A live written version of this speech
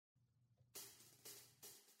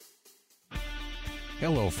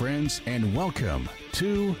Hello, friends, and welcome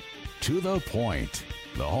to the Point,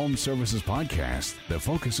 the home services podcast that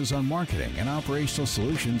focuses on marketing and operational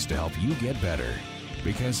solutions to help you get better.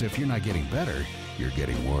 Because if you're not getting better, you're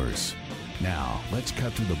getting worse. Now, let's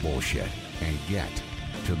cut through the bullshit and get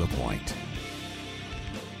to the point.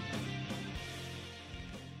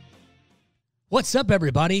 What's up,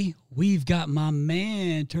 everybody? We've got my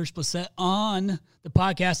man, Tersh Blissett, on the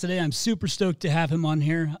podcast today. I'm super stoked to have him on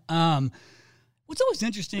here. What's always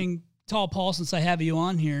interesting, Tall Paul, since I have you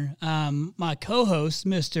on here, my co-host,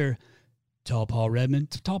 Mr. Tall Paul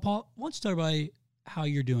Redmond. Tall Paul, why don't you start by how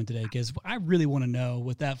you're doing today? Because I really want to know,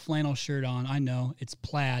 with that flannel shirt on, I know it's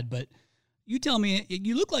plaid, but you tell me,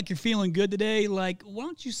 you look like you're feeling good today. Like, why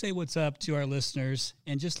don't you say what's up to our listeners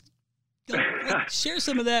and just share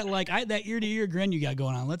some of that, that ear to ear grin you got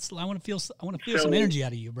going on. I want to feel some energy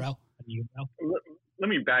out of you, bro. Let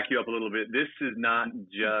me back you up a little bit. This is not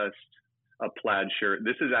just a plaid shirt.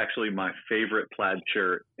 This is actually my favorite plaid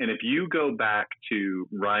shirt. And if you go back to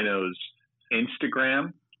Rhino's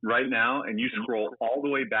Instagram right now and you scroll all the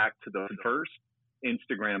way back to the first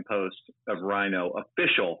Instagram post of Rhino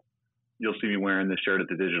official, you'll see me wearing this shirt at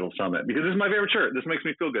the Digital Summit because this is my favorite shirt. This makes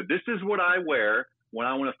me feel good. This is what I wear when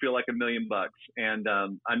I want to feel like $1 million. And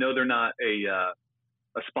I know they're not a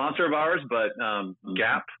sponsor of ours, but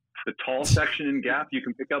Gap, the tall section in Gap, you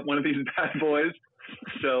can pick up one of these bad boys.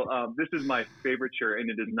 So this is my favorite shirt, and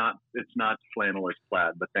it's not flannel or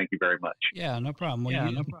plaid, but thank you very much. Yeah, no problem. Well,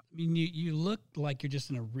 no problem. I mean, you look like you're just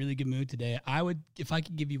in a really good mood today. If I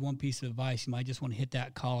could give you one piece of advice, you might just want to hit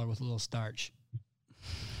that collar with a little starch.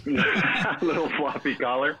 A little floppy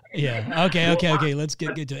collar. Yeah. Okay. Let's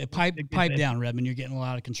get to it. Pipe down, Redmond. You're getting a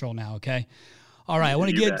lot of control now. Okay. All right. I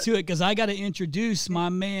want to get to it because I got to introduce my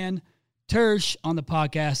man Tersh on the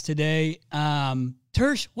podcast today.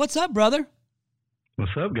 Tersh, what's up, brother?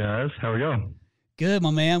 What's up, guys? How are y'all? Good, my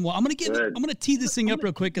man. Well, I'm gonna tee this thing up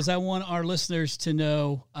real quick because I want our listeners to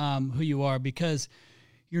know who you are, because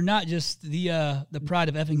you're not just the pride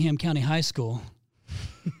of Effingham County High School.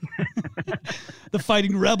 The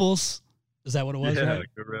Fighting Rebels. Is that what it was? Yeah, right?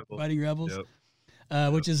 good Rebels. Fighting Rebels.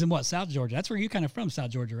 Yep. Which is in what? South Georgia. That's where you're kind of from, South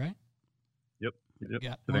Georgia, right? Yep.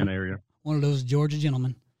 Yeah. Savannah area. One of those Georgia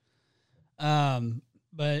gentlemen.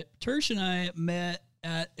 But Tersh and I met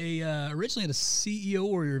at originally at a CEO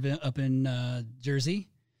Warrior event up in Jersey,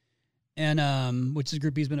 and which is a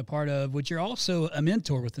group he's been a part of, which you're also a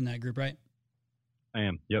mentor within that group, right? I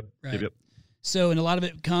am. Yep. Right. Yep. So, and a lot of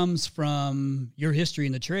it comes from your history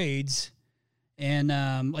in the trades and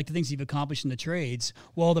like the things you've accomplished in the trades.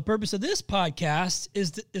 Well, the purpose of this podcast is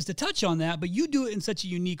to touch on that, but you do it in such a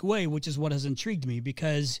unique way, which is what has intrigued me,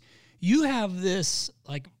 because you have this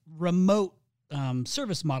like remote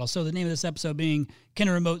service model. So the name of this episode being, can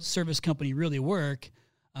a remote service company really work?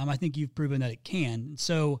 I think you've proven that it can.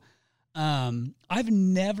 So I've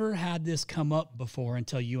never had this come up before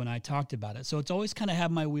until you and I talked about it. So it's always kind of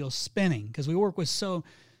had my wheels spinning, because we work with so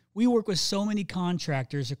many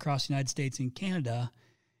contractors across the United States and Canada,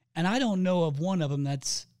 and I don't know of one of them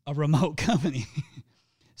that's a remote company.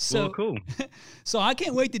 So cool. So I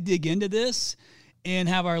can't wait to dig into this and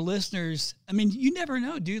have our listeners. I mean, you never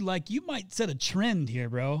know, dude. Like, you might set a trend here,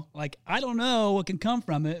 bro. Like, I don't know what can come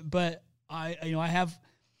from it, but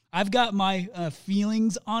I've got my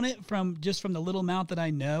feelings on it from the little amount that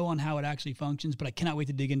I know on how it actually functions, but I cannot wait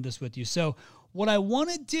to dig into this with you. So what I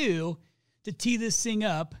want to do to tee this thing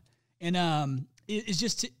up and is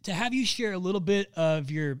just to have you share a little bit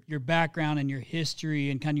of your background and your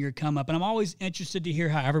history and kind of your come up. And I'm always interested to hear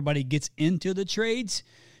how everybody gets into the trades,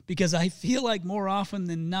 because I feel like more often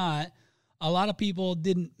than not, a lot of people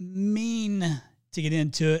didn't mean to get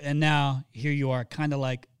into it, and now here you are, kind of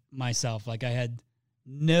like myself. Like, I had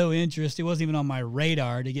no interest. It wasn't even on my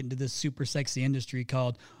radar to get into this super sexy industry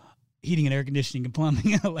called heating and air conditioning and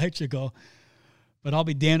plumbing and electrical. But I'll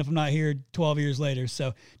be damned if I'm not here 12 years later.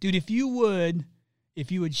 So, dude, if you would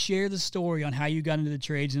share the story on how you got into the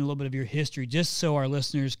trades and a little bit of your history, just so our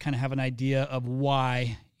listeners kind of have an idea of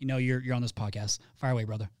why, you're on this podcast. Fire away,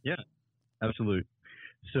 brother. Yeah, absolutely.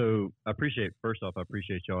 So first off, I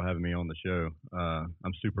appreciate y'all having me on the show.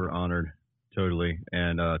 I'm super honored, totally.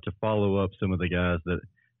 And to follow up some of the guys that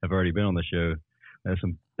have already been on the show, that's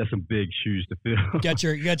some big shoes to fill. You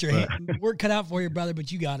got your work cut out for you, brother,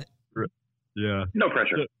 but you got it. Yeah. No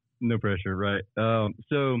pressure. No pressure, right.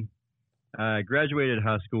 So I graduated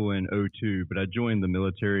high school in 2002, but I joined the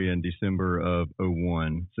military in December of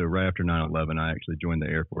 2001. So right after 9/11, I actually joined the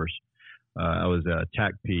Air Force. I was a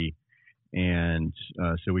TAC P, and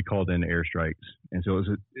so we called in airstrikes. And so it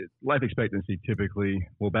was life expectancy typically,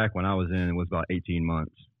 back when I was in, it was about 18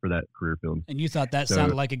 months for that career field. And you thought that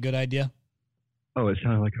sounded like a good idea? Oh, it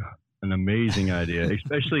sounded like an amazing idea,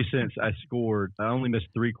 especially since I only missed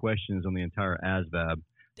 3 questions on the entire ASVAB.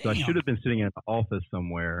 So I should have been sitting in an office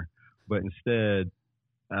somewhere, but instead,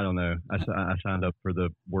 I don't know. I signed up for the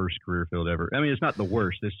worst career field ever. I mean, it's not the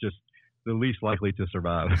worst. It's just the least likely to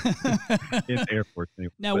survive in the Air Force.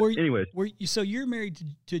 Anyway. Now, so you're married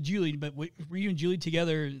to Julie, but were you and Julie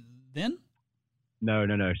together then? No.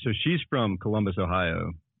 So she's from Columbus,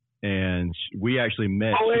 Ohio, and we actually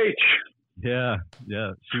met. Yeah.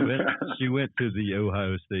 She went to the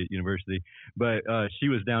Ohio State University, but she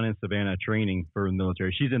was down in Savanah training for the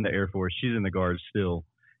military. She's in the Air Force. She's in the Guards still,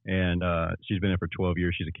 and she's been there for 12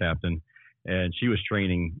 years. She's a captain. And she was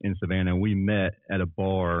training in Savannah. We met at a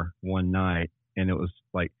bar one night, and it was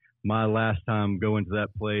like my last time going to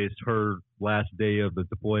that place, her last day of the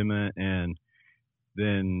deployment, and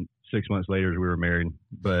then 6 months later we were married.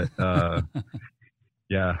 But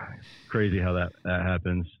yeah, crazy how that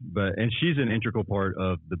happens. And she's an integral part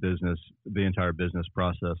of the entire business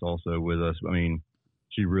process also with us. I mean,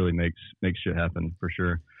 she really makes shit happen for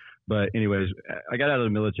sure. But anyways, I got out of the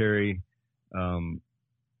military.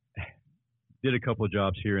 Did a couple of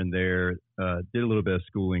jobs here and there, did a little bit of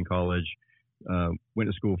schooling, college, went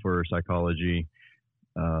to school for psychology.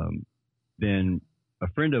 Then a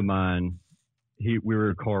friend of mine, we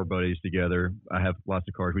were car buddies together. I have lots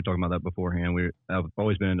of cars. We talked about that beforehand. I've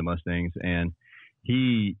always been into Mustangs, and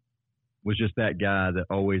he was just that guy that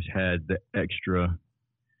always had the extra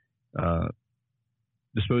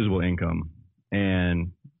disposable income.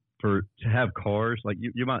 And to have cars, like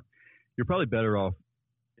you're probably better off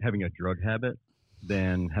having a drug habit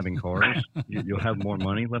than having cars. You'll have more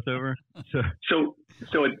money left over. So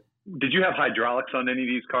did you have hydraulics on any of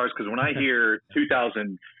these cars? Because when I hear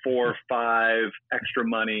 2004, 5 extra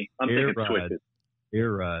money, I'm thinking switches.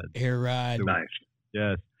 Air ride. So, nice.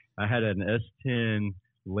 Yes, I had an S10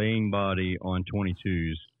 laying body on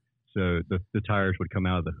 22s, so the tires would come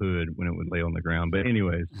out of the hood when it would lay on the ground. But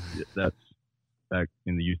anyways, that's back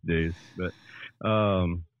in the youth days. But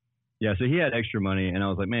yeah, so he had extra money, and I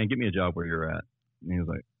was like, man, get me a job where you're at. And he was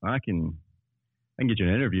like, I can get you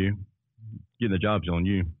an interview. Getting the job's on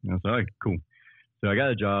you. And I was like, all right, cool. So I got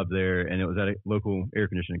a job there, and it was at a local air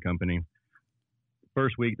conditioning company.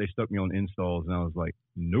 First week, they stuck me on installs, and I was like,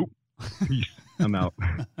 nope, peace, I'm out.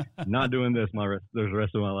 Not doing this the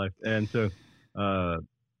rest of my life. And so,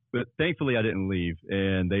 but thankfully, I didn't leave,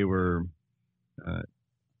 and they were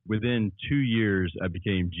within 2 years, I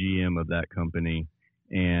became GM of that company.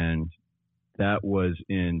 And that was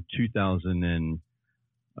in 2000 and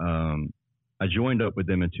I joined up with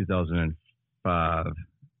them in 2005.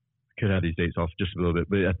 Could have these dates off just a little bit,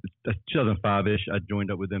 but 2005-ish, I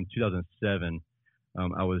joined up with them. 2007,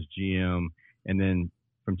 I was GM. And then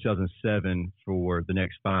from 2007 for the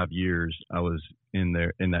next 5 years, I was in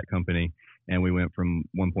that company. And we went from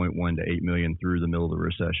 1.1 to 8 million through the middle of the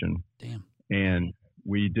recession. Damn. And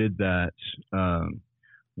we did that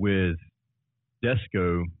with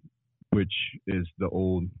Desco, which is the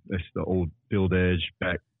old Field Edge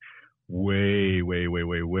back way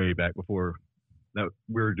back before that.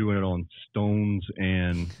 We were doing it on stones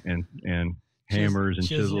and hammers and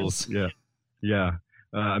chisels. Yeah.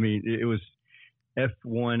 I mean, it was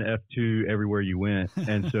F1, F2 everywhere you went.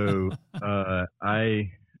 And so I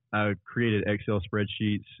created Excel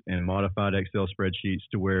spreadsheets and modified Excel spreadsheets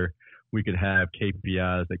to where we could have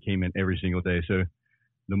KPIs that came in every single day. So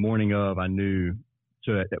the morning of, I knew,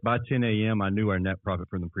 so by 10 a.m., I knew our net profit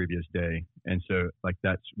from the previous day. And so like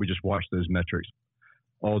we just watched those metrics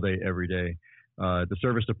all day, every day. The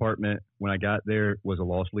service department, when I got there, was a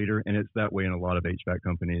loss leader. And it's that way in a lot of HVAC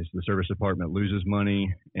companies. The service department loses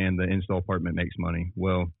money and the install department makes money.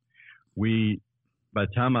 Well, by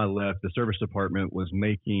the time I left, the service department was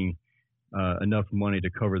making enough money to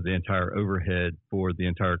cover the entire overhead for the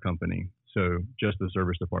entire company. So just the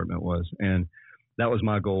service department was. And that was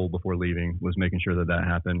my goal before leaving, was making sure that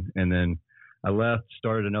happened. And then I left,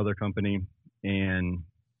 started another company, and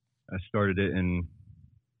I started it in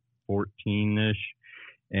 14-ish.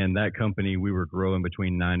 And that company, we were growing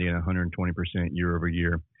between 90 and 120% year over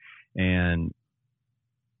year. And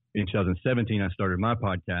in 2017, I started my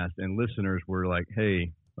podcast, and listeners were like,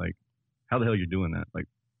 hey, like, how the hell are you doing that? Like,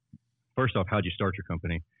 first off, how'd you start your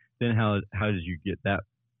company? Then how did you get that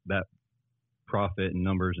profit and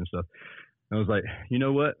numbers and stuff? I was like, you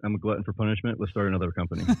know what? I'm a glutton for punishment. Let's start another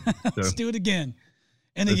company. So, let's do it again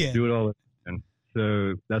and again. Let's do it all again.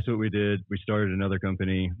 So that's what we did. We started another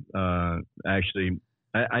company. Actually,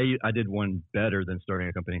 I did one better than starting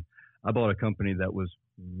a company. I bought a company that was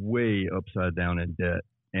way upside down in debt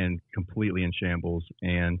and completely in shambles,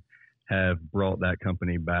 and have brought that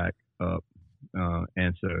company back up.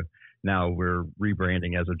 And so now we're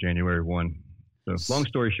rebranding as of January 1. So long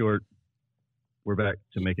story short, we're back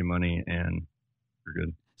to making money and we're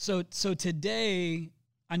good. So today,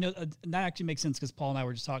 I know that actually makes sense because Paul and I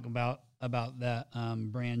were just talking about that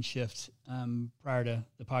brand shift prior to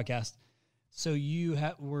the podcast. So you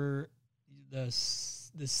were the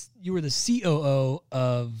COO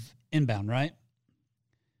of Inbound, right?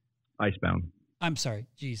 Icebound. I'm sorry,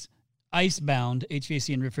 geez, Icebound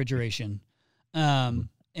HVAC and Refrigeration, and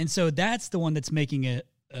so that's the one that's making a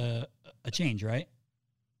change, right?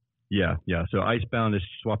 Yeah. So Icebound is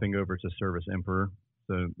swapping over to Service Emperor.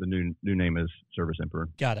 So the new name is Service Emperor.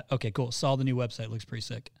 Got it. Okay, cool. Saw the new website. Looks pretty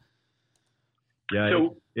sick. Yeah,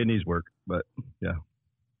 so, it needs work, but yeah.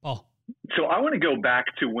 Paul. So I want to go back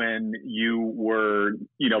to when you were,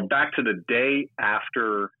 back to the day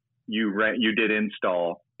after you did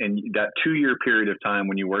install and that 2-year period of time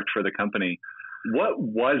when you worked for the company. What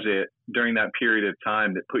was it during that period of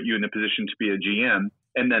time that put you in the position to be a GM?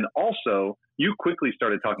 And then also, you quickly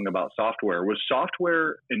started talking about software. Was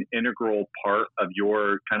software an integral part of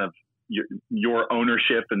your kind of your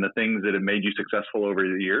ownership and the things that have made you successful over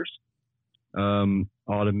the years?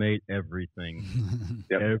 Automate everything.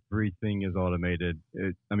 Yep. Everything is automated.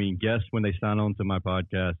 Guests, when they sign on to my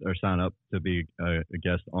podcast or sign up to be a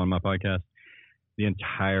guest on my podcast, the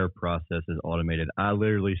entire process is automated. I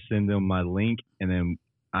literally send them my link and then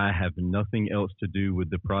I have nothing else to do with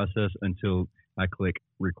the process until I click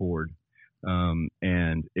record.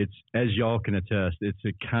 And it's, as y'all can attest, it's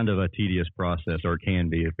a kind of a tedious process, or it can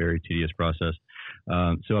be a very tedious process.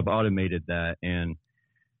 So I've automated that. And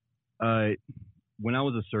when I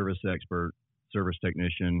was a service expert, service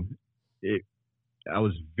technician, I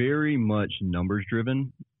was very much numbers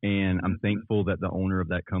driven, and I'm thankful that the owner of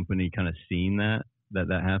that company kind of seen that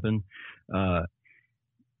happened.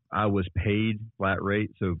 I was paid flat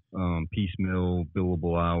rate, so piecemeal,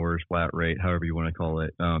 billable hours, flat rate, however you want to call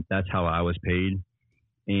it. That's how I was paid,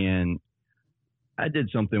 and I did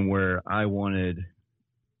something where so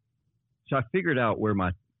I figured out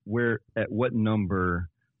at what number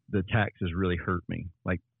the taxes really hurt me,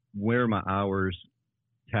 like where my hours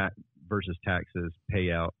versus taxes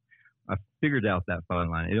payout. I figured out that fine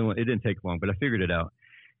line. It didn't take long, but I figured it out.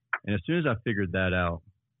 And as soon as I figured that out,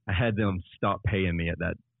 I had them stop paying me at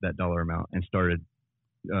that dollar amount and started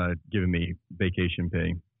giving me vacation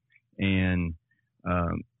pay. And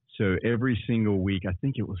so every single week, I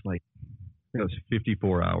think it was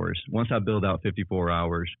 54 hours. Once I billed out 54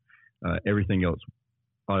 hours, everything else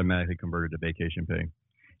automatically converted to vacation pay.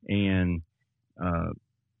 And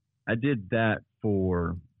I did that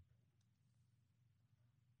for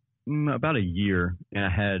about a year, and I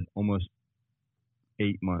had almost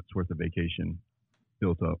 8 months worth of vacation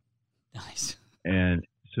built up. Nice. And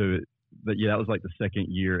so, but yeah, that was like the second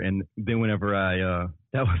year. And then whenever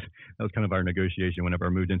that was kind of our negotiation. Whenever I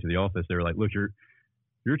moved into the office, they were like, look, you're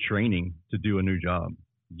training to do a new job.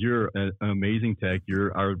 You're an amazing tech.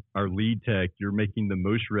 You're our lead tech. You're making the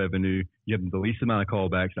most revenue. You have the least amount of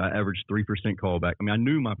callbacks. I averaged 3% callback. I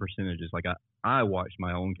knew my percentages. Like I watched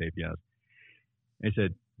my own KPIs. And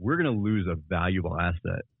said, we're going to lose a valuable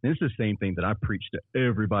asset. And it's the same thing that I preach to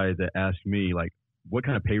everybody that asks me, like, what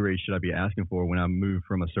kind of pay raise should I be asking for when I move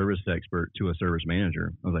from a service expert to a service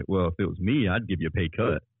manager? I was like, well, if it was me, I'd give you a pay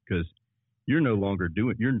cut because you're no longer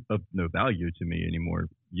you're of no value to me anymore.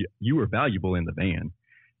 You were valuable in the van.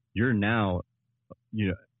 You're now,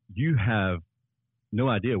 you have no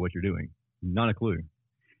idea what you're doing. Not a clue.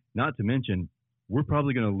 Not to mention, we're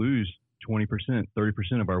probably going to lose 20%,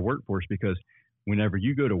 30% of our workforce because whenever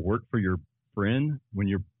you go to work for your friend, when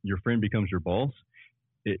your friend becomes your boss,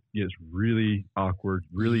 it gets really awkward,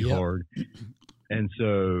 really hard. And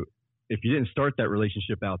so if you didn't start that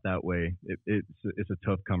relationship out that way, it's a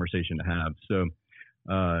tough conversation to have. So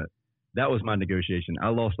that was my negotiation. I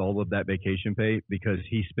lost all of that vacation pay because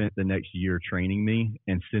he spent the next year training me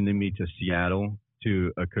and sending me to Seattle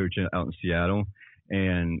to a coach out in Seattle.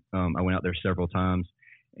 And I went out there several times,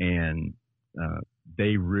 and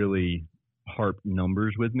they really harped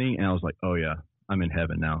numbers with me. And I was like, oh yeah, I'm in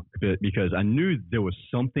heaven now, because I knew there was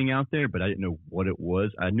something out there, but I didn't know what it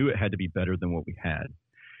was. I knew it had to be better than what we had.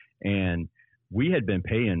 And we had been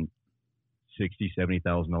paying $60,000,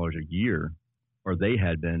 $70,000 a year, or they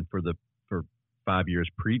had been for 5 years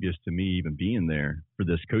previous to me even being there for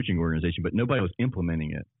this coaching organization, but nobody was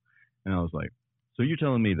implementing it. And I was like, so you're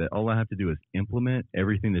telling me that all I have to do is implement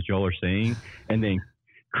everything that y'all are saying and then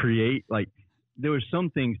create, like, there were some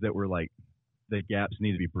things that were like the gaps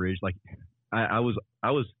need to be bridged. Like I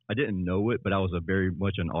didn't know it, but I was very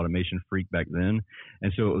much an automation freak back then.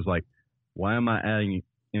 And so it was like, why am I adding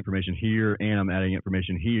information here and I'm adding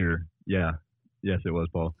information here? Yeah. Yes, it was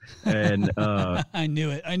Paul. And I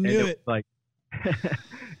knew it. I knew it. Like,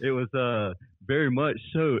 it was very much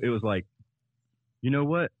so. It was like, you know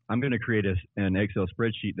what? I'm going to create an Excel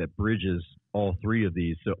spreadsheet that bridges all three of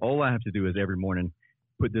these. So all I have to do is every morning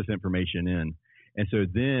put this information in. And so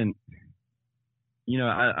then, you know,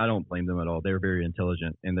 I don't blame them at all. They're very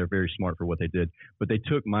intelligent and they're very smart for what they did. But they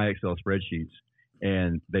took my Excel spreadsheets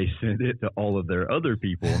and they sent it to all of their other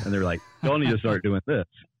people. And they're like, y'all need to start doing this.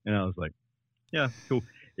 And I was like, yeah, cool.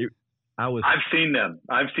 I've seen them.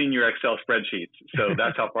 I've seen your Excel spreadsheets. So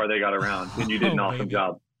that's how far they got around. And you did an awesome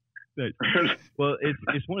job. Well,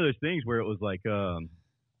 it's one of those things where it was like, I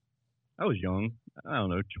was young. I don't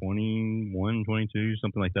know, 21, 22,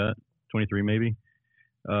 something like that. 23 maybe.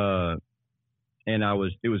 And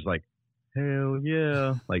it was like, hell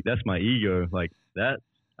yeah. Like, that's my ego. Like,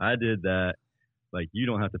 I did that. Like, you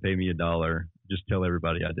don't have to pay me $1. Just tell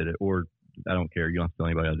everybody I did it. Or I don't care. You don't have to tell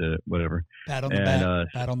anybody I did it. Whatever. Pat on the back.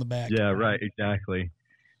 Pat on the back. Yeah, right. Exactly.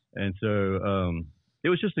 And so it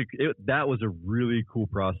was just that was a really cool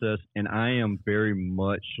process. And I am very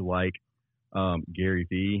much like Gary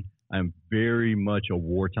Vee. I'm very much a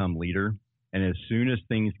wartime leader. And as soon as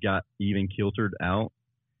things got even kiltered out,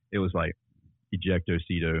 it was like,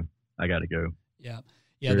 ejecto-cedo. I got to go. Yeah.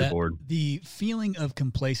 Yeah. The feeling of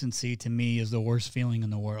complacency to me is the worst feeling in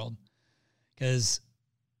the world. Because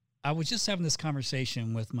I was just having this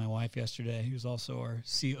conversation with my wife yesterday, who's also our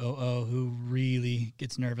COO, who really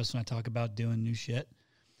gets nervous when I talk about doing new shit.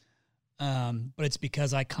 But it's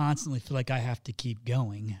because I constantly feel like I have to keep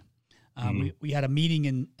going. We had a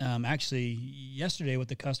meeting actually yesterday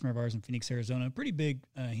with a customer of ours in Phoenix, Arizona, a pretty big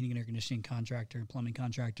heating and air conditioning contractor, plumbing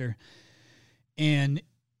contractor. And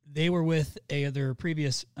they were with their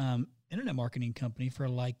previous internet marketing company for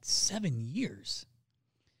like 7 years.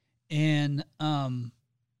 And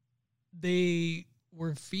they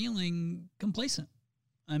were feeling complacent.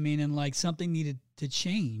 I mean, and like something needed to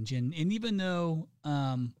change. And even though,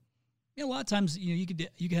 a lot of times, you could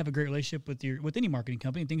have a great relationship with any marketing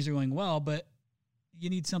company and things are going well, but you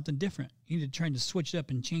need something different. You need to try to switch it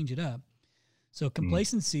up and change it up. So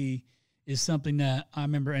complacency is something that I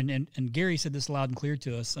remember, and Gary said this loud and clear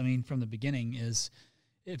to us. I mean, from the beginning is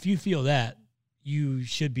if you feel that, you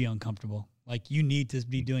should be uncomfortable. Like, you need to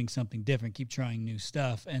be doing something different, keep trying new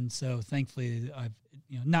stuff. And so thankfully I've,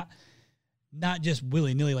 not just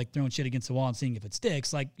willy-nilly like throwing shit against the wall and seeing if it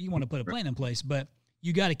sticks. Like, you want to put a plan in place, but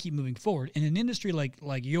you got to keep moving forward. In an industry like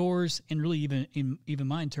yours, and really even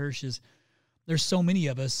mine, Tersh, is there's so many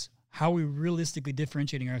of us. How are we realistically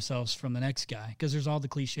differentiating ourselves from the next guy? Because there's all the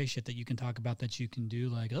cliche shit that you can talk about that you can do,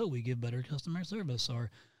 like, oh, we give better customer service,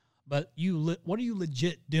 but what are you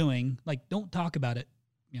legit doing? Like, don't talk about it.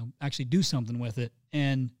 Actually do something with it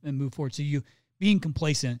and move forward. So you being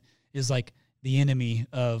complacent is like the enemy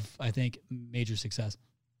of, I think, major success.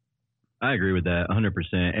 I agree with that 100%.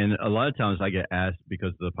 And a lot of times I get asked,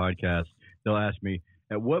 because of the podcast, they'll ask me,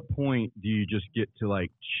 at what point do you just get to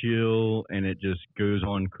like chill and it just goes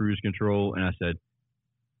on cruise control? And I said,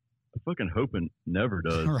 I fucking hope it never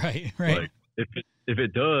does. Right. Like, if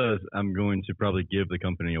it does, I'm going to probably give the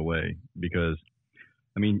company away, because,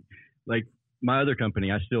 I mean, like, my other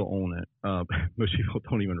company, I still own it. Most people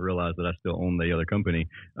don't even realize that I still own the other company.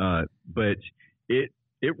 But it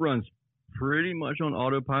runs pretty much on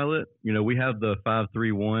autopilot. We have the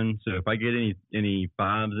 5-3-1. So if I get any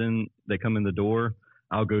fives in that come in the door,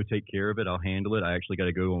 I'll go take care of it. I'll handle it. I actually got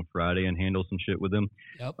to go on Friday and handle some shit with them.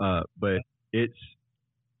 Yep. But it's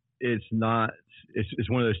one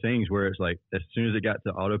of those things where it's like, as soon as it got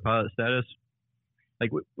to autopilot status,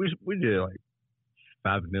 like we did like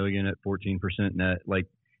 5 million at 14% net, like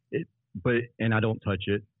it, and I don't touch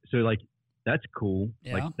it. So like, that's cool.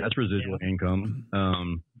 Yeah. Like, that's residual income.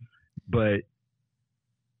 But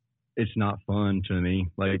it's not fun to me.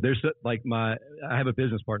 Like, there's like I have a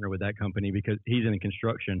business partner with that company because he's in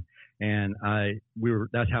construction, and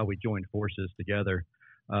that's how we joined forces together.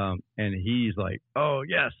 And he's like, oh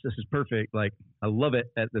yes, this is perfect. Like, I love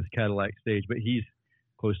it at this Cadillac stage, but he's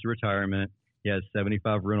close to retirement. He has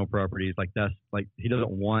 75 rental properties. Like, that's like, he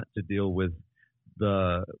doesn't want to deal with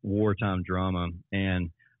the wartime drama.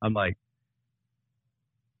 And I'm like,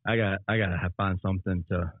 I gotta find something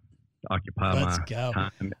to occupy my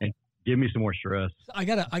time and give me some more stress. I'm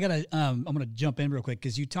gonna jump in real quick,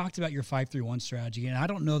 because you talked about your 5-3-1 strategy, and I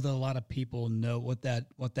don't know that a lot of people know what that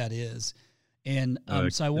is. And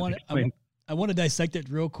so I want to dissect it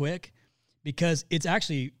real quick, because it's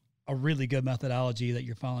actually a really good methodology that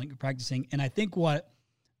you're practicing. And I think what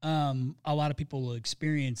a lot of people are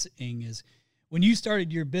experiencing is, when you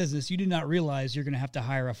started your business, you did not realize you're going to have to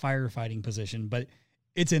hire a firefighting position, but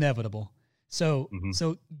it's inevitable. So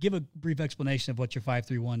give a brief explanation of what your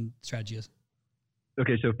 5-3-1 strategy is.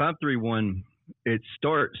 Okay, so 5-3-1, there's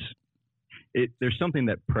something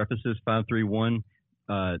that prefaces 5-3-1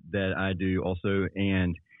 that I do also,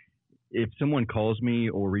 and if someone calls me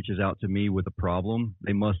or reaches out to me with a problem,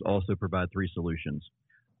 they must also provide 3 solutions.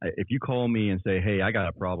 If you call me and say, "Hey, I got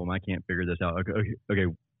a problem, I can't figure this out," okay,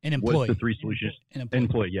 an employee. What's the 3 solutions? An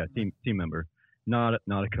employee, yeah, team member, not a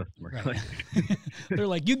customer. Right. They're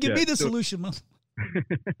like, "You give me the solution."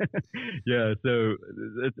 Yeah, so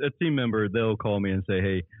a team member, they'll call me and say,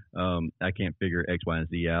 "Hey, I can't figure X, Y, and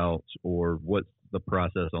Z out," or "What's the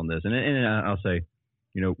process on this?" And I'll say,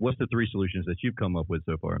 "What's the 3 solutions that you've come up with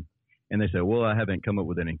so far?" And they say, "Well, I haven't come up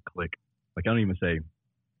with any." Click. Like, I don't even say,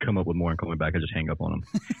 "Come up with more and call me back." I just hang up on them.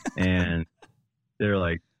 And they're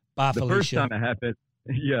like, "Bye, the Felicia."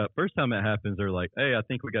 first time it happens, they're like, "Hey, I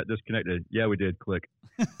think we got disconnected." "Yeah, we did." Click.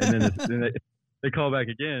 And then they call back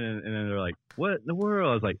again, and then they're like, "What in the world?"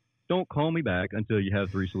 I was like, "Don't call me back until you have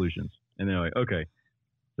 3 solutions." And they're like, "Okay."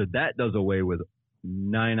 So that does away with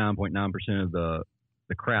 99.9% of the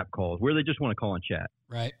crap calls where they just want to call and chat.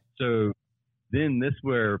 Right. So then this is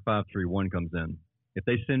where 5-3-1 comes in. If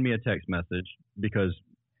they send me a text message, because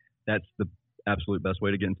that's the absolute best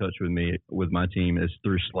way to get in touch with me, with my team, is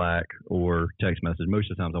through Slack or text message. Most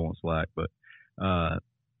of the times I won't Slack, but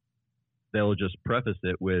they'll just preface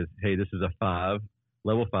it with, "Hey, this is a 5,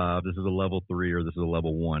 level 5, this is a level 3, or this is a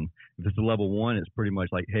level 1. If it's a level 1, it's pretty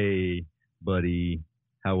much like, "Hey, buddy,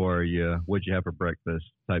 how are you? What'd you have for breakfast?"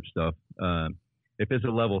 type stuff. If it's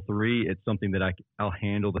a level 3, it's something that I'll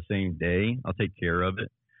handle the same day. I'll take care of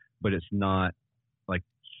it, but it's not like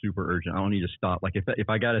super urgent. I don't need to stop. Like if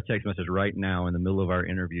I got a text message right now in the middle of our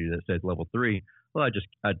interview that said level 3, well,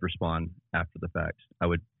 I'd respond after the fact. I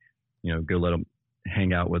would, go let them,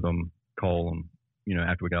 hang out with them, call them,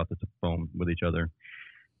 after we got off the phone with each other.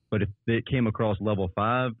 But if it came across level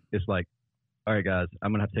 5, it's like, "All right, guys,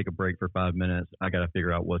 I'm gonna have to take a break for 5 minutes. I gotta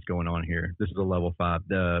figure out what's going on here. This is a level 5.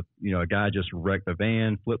 A guy just wrecked a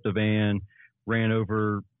van, flipped a van, ran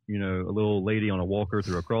over, a little lady on a walker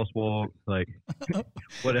through a crosswalk. Like,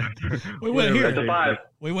 whatever. We went here. That's a 5.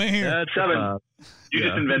 We went here. That's 7. You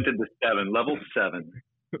just invented the 7. Level 7.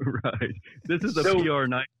 Right. This is a PR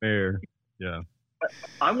nightmare. Yeah.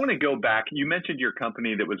 I want to go back. You mentioned your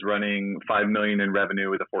company that was running $5 million in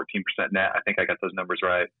revenue with a 14% net. I think I got those numbers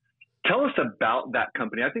right. Tell us about that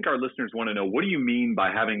company. I think our listeners want to know, what do you mean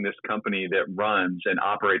by having this company that runs and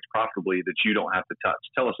operates profitably that you don't have to touch?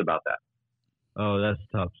 Tell us about that. Oh, that's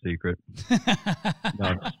top secret. No,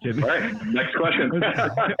 I'm just kidding. All right. Next question.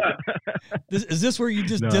 Is this where you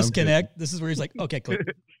just disconnect? This is where he's like, "Okay, click."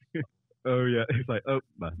 Oh, yeah. It's like, "Oh,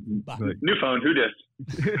 bye." Bye. New phone. Who dis?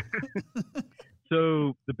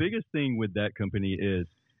 So the biggest thing with that company is,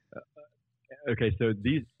 okay, so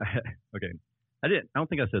I don't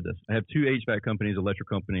think I said this. I have 2 HVAC companies, electric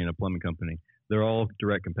company and a plumbing company. They're all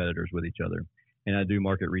direct competitors with each other. And I do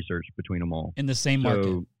market research between them all. In the same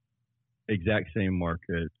market. Exact same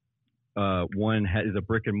market. One is a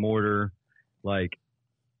brick and mortar, like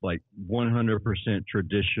 100%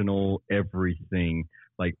 traditional everything,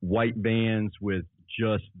 like white vans with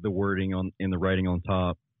just the wording in the writing on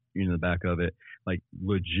top, the back of it, like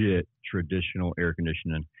legit traditional air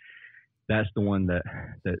conditioning. That's the one that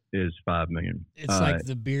is $5 million. It's like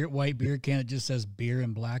the white beer can. It just says beer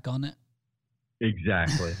in black on it.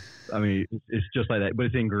 Exactly. I mean, it's just like that, but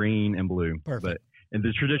it's in green and blue. Perfect. And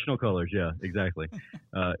the traditional colors, yeah, exactly.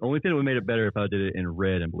 Only thing that would have made it better if I did it in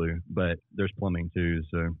red and blue, but there's plumbing too,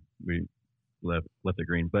 so we left it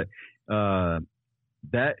green. But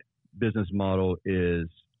that business model is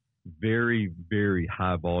very, very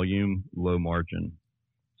high volume, low margin.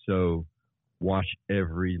 So watch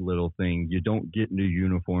every little thing. You don't get new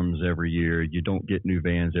uniforms every year. You don't get new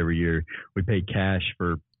vans every year. We pay cash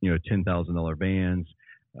for, $10,000 vans.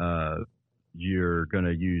 You're going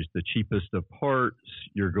to use the cheapest of parts.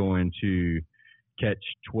 You're going to catch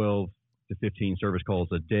 12 to 15 service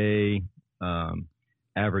calls a day.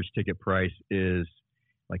 Average ticket price is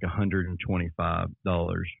like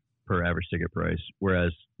 $125 per average ticket price.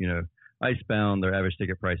 Whereas, Icebound, their average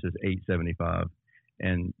ticket price is $875.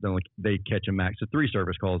 And then they catch a max of 3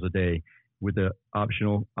 service calls a day with the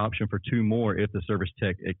option for 2 more if the service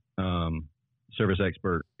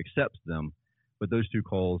expert accepts them. But those 2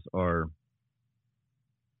 calls are,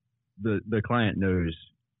 the client knows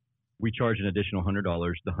we charge an additional $100.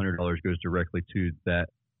 The $100 goes directly to that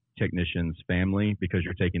technician's family because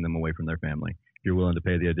you're taking them away from their family. If you're willing to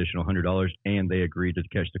pay the additional $100 and they agree to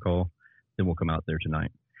catch the call, then we'll come out there tonight.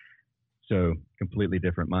 So completely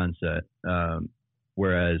different mindset.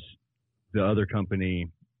 Whereas the other company,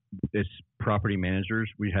 it's property managers.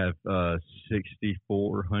 We have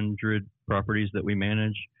 6,400 properties that we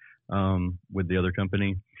manage with the other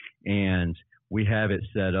company, and we have it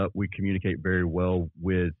set up. We communicate very well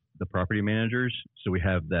with the property managers, so we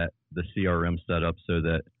have the CRM set up so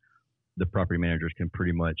that the property managers can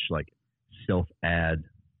pretty much like self-add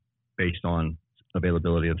based on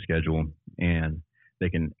availability of schedule, and they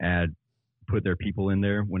can put their people in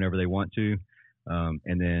there whenever they want to.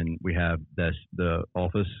 And then we have the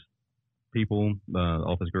office people,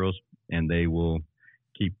 office girls, and they will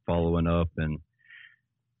keep following up. And,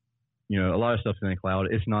 a lot of stuff's in the cloud.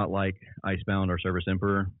 It's not like Icebound or Service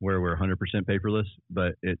Emperor where we're 100% paperless,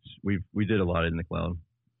 but we did a lot in the cloud.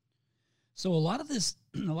 So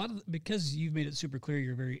because you've made it super clear,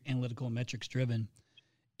 you're very analytical and metrics driven.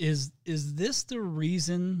 Is this the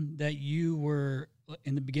reason that you were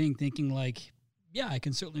in the beginning thinking like, yeah, I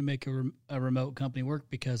can certainly make a remote company work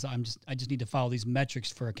because I just need to follow these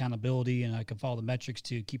metrics for accountability, and I can follow the metrics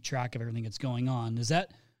to keep track of everything that's going on.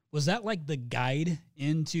 Was that like the guide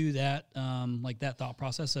into that, like that thought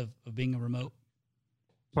process of being a remote?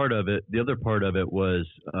 Part of it. The other part of it was,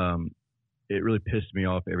 it really pissed me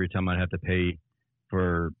off every time I'd have to pay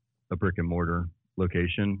for a brick and mortar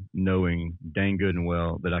location, knowing dang good and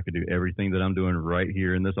well that I could do everything that I'm doing right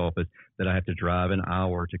here in this office, that I have to drive an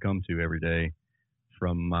hour to come to every day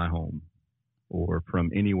from my home or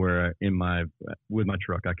from anywhere with my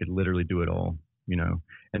truck. I could literally do it all,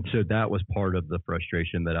 and so that was part of the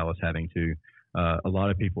frustration that I was having to a lot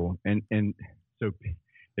of people, and so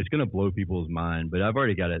it's going to blow people's mind, but I've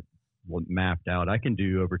already got it mapped out. I can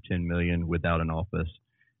do over 10 million without an office,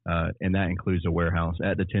 and that includes a warehouse.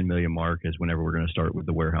 At the 10 million mark is whenever we're going to start with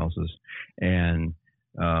the warehouses, and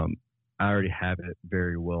I already have it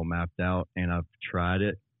very well mapped out, and I've tried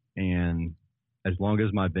it, and as long as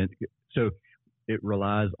so it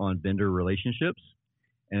relies on vendor relationships,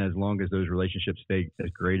 and as long as those relationships stay as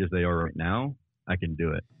great as they are right now, I can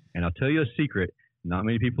do it. And I'll tell you a secret, not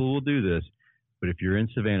many people will do this, but if you're in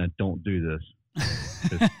Savannah, don't do this.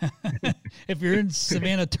 If you're in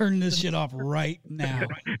Savannah, turn this shit off right now.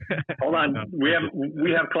 Hold on. We have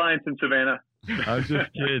clients in Savannah. I'm just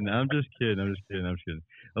kidding.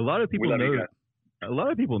 A lot of people know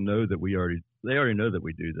that they already know that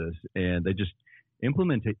we do this, and they just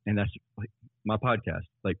implement it. And that's like my podcast.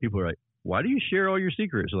 Like, people are like, why do you share all your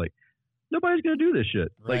secrets? Like, nobody's going to do this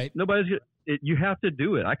shit. Right. Like, nobody's going to, you have to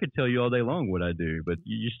do it. I could tell you all day long what I do, but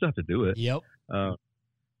you still have to do it. Yep.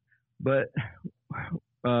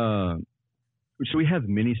 So we have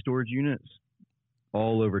mini storage units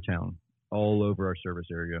all over town, all over our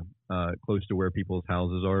service area, close to where people's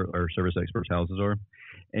houses are, or service experts' houses are.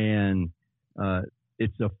 And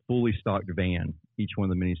it's a fully stocked van. Each one of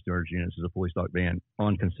the mini storage units is a fully stocked van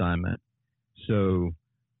on consignment. So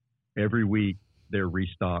every week they're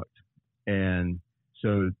restocked. And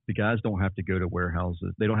so the guys don't have to go to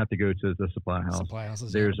warehouses. They don't have to go to the supply house.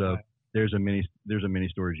 There's a mini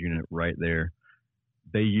storage unit right there.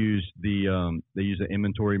 They use the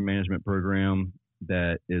inventory management program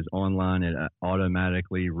that is online. It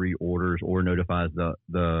automatically reorders or notifies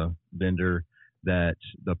the vendor that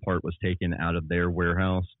the part was taken out of their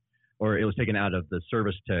warehouse, or it was taken out of the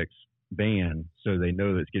service tech's van, so they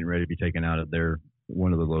know that it's getting ready to be taken out of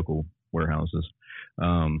one of the local warehouses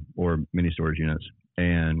or mini storage units.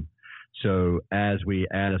 And so as we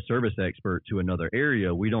add a service expert to another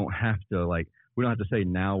area, we don't have to say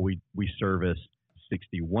now we service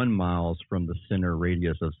 61 miles from the center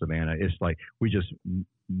radius of Savannah. It's like we just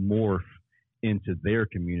morph into their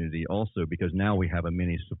community also, because now we have a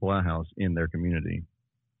mini supply house in their community.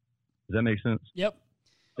 Does that make sense? Yep.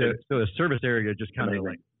 So a service area just kind of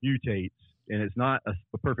like mutates, and it's not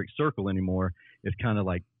a perfect circle anymore. It's kind of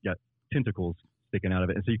like got tentacles sticking out of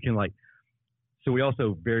it. And so you can so we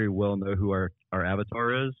also very well know who our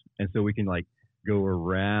avatar is. And so we can go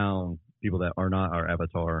around people that are not our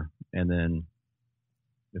avatar. And then,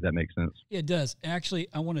 if that makes sense. Yeah, it does. Actually,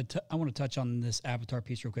 I want to touch on this avatar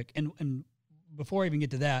piece real quick. And before I even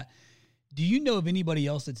get to that, do you know of anybody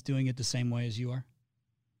else that's doing it the same way as you are?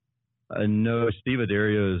 No, Steve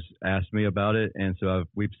Adario's asked me about it, and so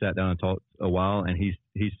we've sat down and talked a while, and he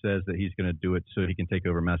says that he's going to do it so he can take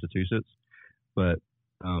over Massachusetts, but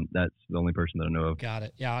that's the only person that I know of. Got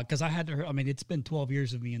it. Yeah, because I had to. I mean, it's been 12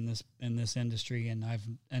 years of me in this industry, and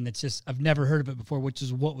I've never heard of it before, which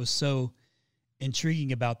is what was so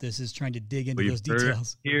intriguing about this, is trying to dig into those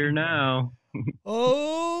details. Here now.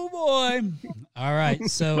 Oh boy! All right,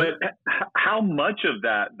 so. But how much of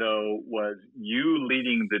that though was you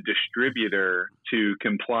leading the distributor to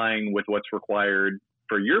complying with what's required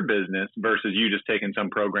for your business versus you just taking some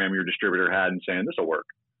program your distributor had and saying this will work?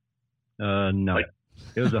 No.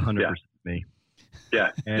 It was 100% me.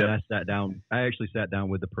 Yeah. And I actually sat down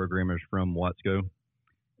with the programmers from Watsco,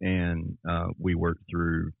 and we worked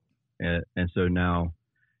through it. And so now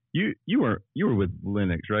you were with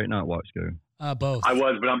Linux, right? Not Watsco. Both. I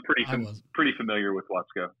was, but I'm pretty familiar with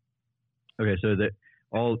Watsco. Okay, so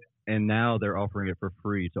and now they're offering it for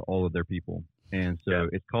free to all of their people. And so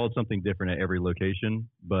it's called something different at every location,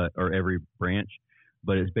 or every branch,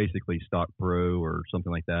 but it's basically Stock Pro or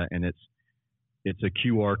something like that. And it's a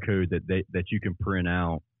QR code that you can print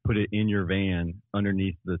out, put it in your van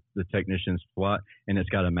underneath the technician's SWAT, and it's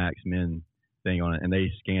got a max min thing on it, and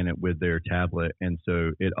they scan it with their tablet, and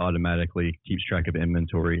so it automatically keeps track of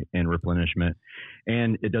inventory and replenishment.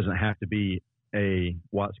 And it doesn't have to be a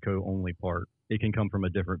Watsco only part. It can come from a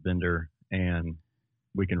different vendor, and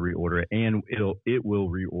we can reorder it, and it will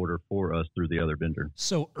reorder for us through the other vendor.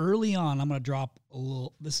 So early on, I'm going to drop a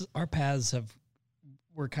little. Our paths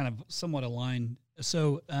were kind of somewhat aligned.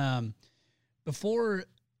 So before,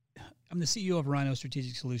 I'm the CEO of Rhino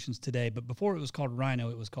Strategic Solutions today, but before it was called Rhino,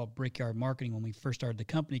 it was called Brickyard Marketing when we first started the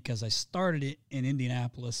company, because I started it in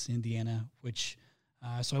Indianapolis, Indiana, which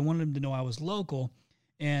so I wanted them to know I was local,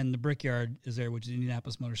 and the Brickyard is there, which is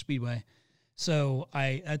Indianapolis Motor Speedway. So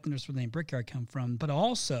I think that's where the name Brickyard come from. But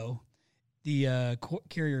also, the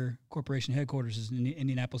Carrier Corporation headquarters is in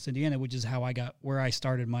Indianapolis, Indiana, which is where I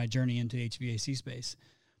started my journey into HVAC space.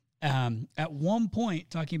 At one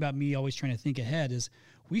point, talking about me always trying to think ahead, is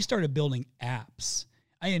we started building apps.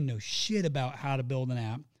 I didn't know shit about how to build an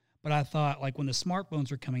app, but I thought, like, when the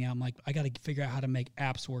smartphones were coming out, I'm like, I got to figure out how to make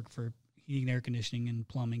apps work for heating and air conditioning and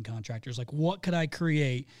plumbing contractors. Like, what could I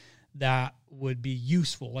create that would be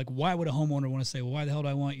useful? Like, why would a homeowner want to say, well, why the hell do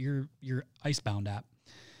I want your Icebound app?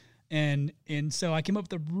 And so I came up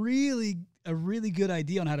with a really good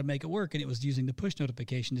idea on how to make it work, and it was using the push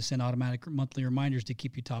notification to send automatic monthly reminders to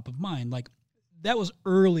keep you top of mind. Like, that was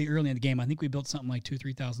early in the game. I think we built something like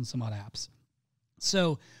 2,000-3,000 some odd apps.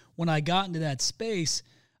 So when I got into that space,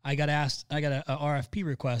 I got a RFP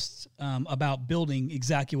request about building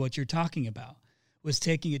exactly what you're talking about. Was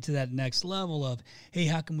taking it to that next level of, hey,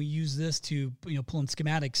 how can we use this to, pull in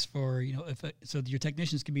schematics for, so your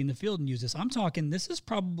technicians can be in the field and use this. I'm talking, this is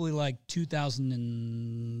probably like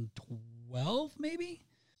 2012, maybe?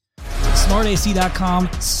 SmartAC.com,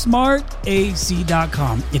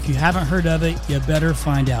 SmartAC.com. If you haven't heard of it, you better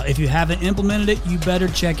find out. If you haven't implemented it, you better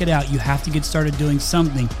check it out. You have to get started doing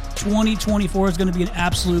something. 2024 is going to be an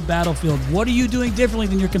absolute battlefield. What are you doing differently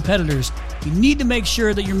than your competitors? You need to make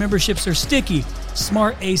sure that your memberships are sticky.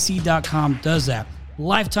 SmartAC.com does that.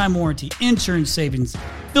 Lifetime warranty, insurance savings,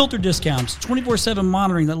 filter discounts, 24/7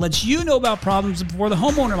 monitoring that lets you know about problems before the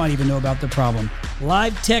homeowner might even know about the problem.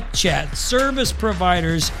 Live tech chat, service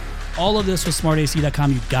providers, all of this with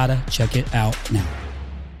SmartAC.com. You gotta check it out now.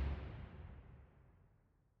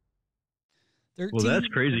 Well, that's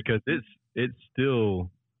crazy because it's still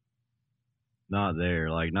not there.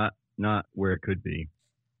 Like not where it could be.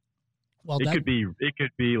 Well, it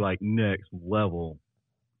could be like next level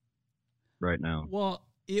right now. Well,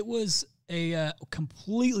 it was a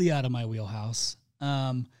completely out of my wheelhouse.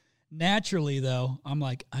 Naturally, though, I'm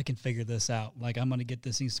like, I can figure this out. Like, I'm going to get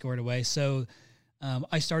this thing squared away. So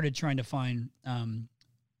I started trying to find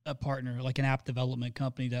a partner, like an app development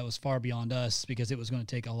company that was far beyond us, because it was going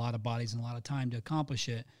to take a lot of bodies and a lot of time to accomplish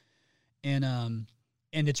it. And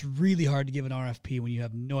it's really hard to give an RFP when you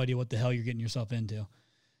have no idea what the hell you're getting yourself into.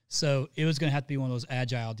 So it was going to have to be one of those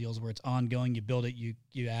agile deals where it's ongoing. You build it, you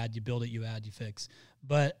add, you build it, you add, you fix.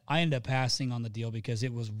 But I ended up passing on the deal because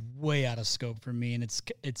it was way out of scope for me. And it's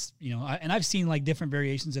and I've seen like different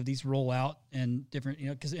variations of these roll out and different,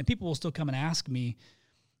 and people will still come and ask me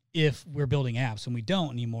if we're building apps, and we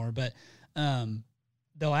don't anymore. But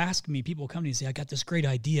they'll ask me, people will come to me and say, I got this great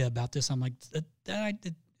idea about this. I'm like,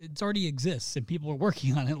 it already exists and people are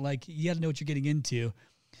working on it. Like, you got to know what you're getting into.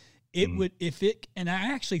 It would, and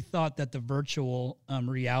I actually thought that the virtual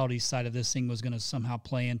reality side of this thing was going to somehow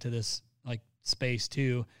play into this like space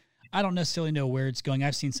too. I don't necessarily know where it's going.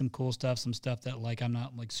 I've seen some cool stuff, some stuff that like I'm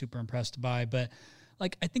not like super impressed by, but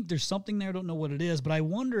like I think there's something there. I don't know what it is, but I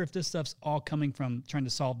wonder if this stuff's all coming from trying to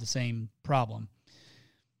solve the same problem.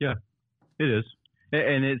 Yeah, it is,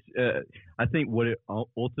 and it's. I think what it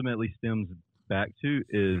ultimately stems back to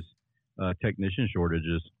is technician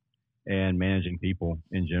shortages and managing people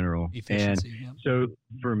in general. Efficiency, and so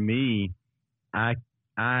for me, I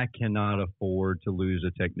cannot afford to lose a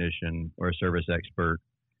technician or a service expert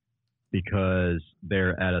because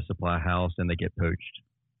they're at a supply house and they get poached.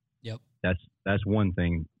 Yep. That's one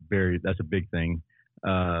thing. That's a big thing.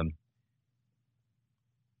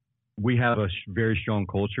 we have a very strong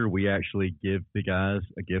culture. We actually give the guys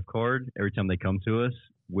a gift card every time they come to us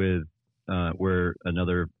with where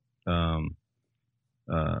another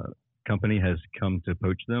company has come to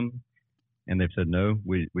poach them, and they've said no.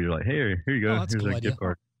 We're like, hey, here you go. Here's cool a gift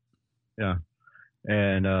card. Yeah,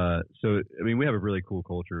 and so I mean, we have a really cool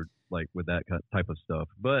culture like with that type of stuff.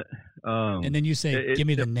 But and then you say, give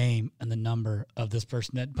me the name and the number of this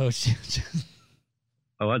person that poached you.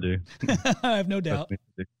 Oh, I do. I have no doubt.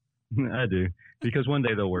 I do, because one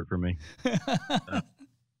day they'll work for me.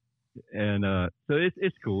 And so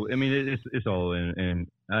it's cool. I mean, it's all in, and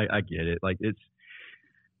I get it. Like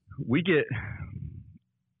we get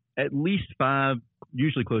at least 5,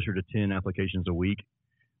 usually closer to 10 applications a week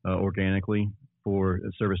organically for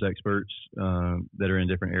service experts that are in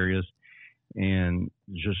different areas, and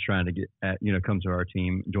just trying to get come to our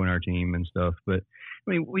team, join our team and stuff. But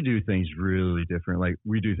I mean, we do things really different. Like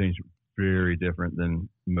we do things very different than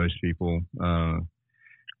most people.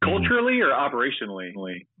 Culturally or operationally?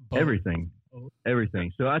 Everything.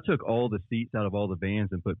 So I took all the seats out of all the vans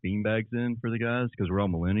and put bean bags in for the guys because we're all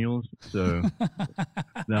millennials. So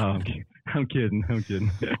no, I'm kidding.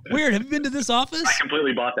 Weird. Have you been to this office? I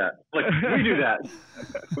completely bought that. Like, we do that.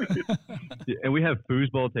 And we have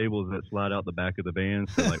foosball tables that slide out the back of the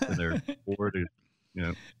vans. So like when they're bored,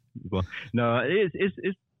 well, no,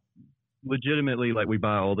 it's legitimately like we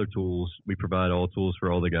buy all their tools. We provide all tools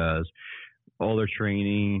for all the guys. All their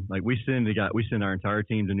training, like we send our entire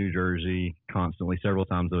team to New Jersey constantly, several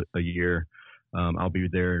times a year. I'll be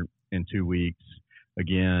there in 2 weeks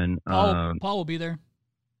again. Paul will be there.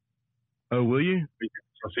 Oh, will you?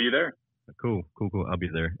 I'll see you there. Cool. I'll be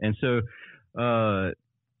there. And so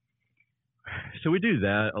we do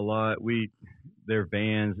that a lot. Their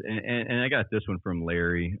vans, and I got this one from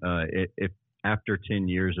Larry. If after 10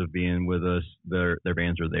 years of being with us, their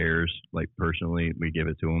vans are theirs. Like personally, we give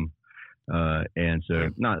it to them. And so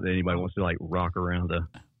not that anybody wants to like rock around a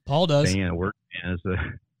Paul does van at work.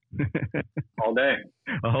 All day.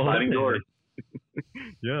 Sliding doors.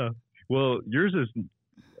 Yeah. Well, yours is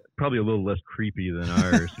probably a little less creepy than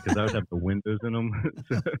ours because ours have the windows in them.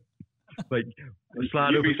 So, like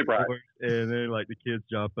slide over the doors, and then like the kids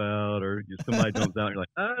jump out or somebody jumps out and you're like,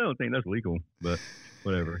 I don't think that's legal, but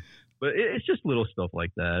whatever. But it's just little stuff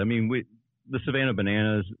like that. I mean, the Savanah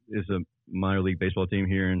Bananas is a minor league baseball team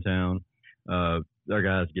here in town. Our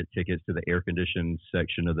guys get tickets to the air conditioned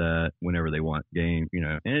section of that whenever they want game,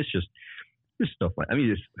 and it's just stuff like, I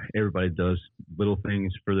mean, everybody does little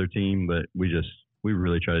things for their team, but we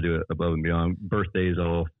really try to do it above and beyond. Birthdays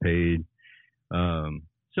off, paid.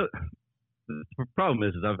 So the problem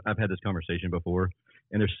is I've had this conversation before,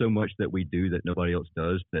 and there's so much that we do that nobody else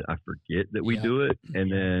does that I forget that we do it.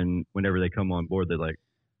 And then whenever they come on board, they're like,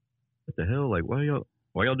 what the hell? Like, why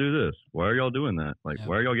y'all do this? Why are y'all doing that? Like,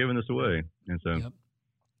 why are y'all giving this away? And so,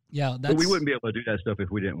 but we wouldn't be able to do that stuff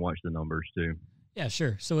if we didn't watch the numbers too. Yeah,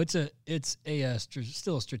 sure. So it's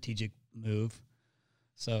still a strategic move.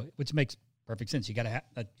 So, which makes perfect sense. You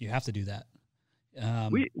have to do that.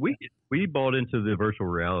 We bought into the virtual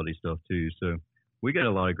reality stuff too. So we got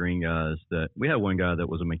a lot of green guys that we had one guy that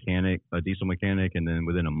was a diesel mechanic. And then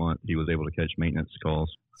within a month he was able to catch maintenance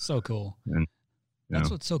calls. So cool. And that's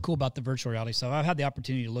what's so cool about the virtual reality stuff. I've had the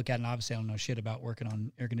opportunity to look at it, and obviously I don't know shit about working on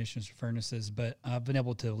air conditioners or furnaces, but I've been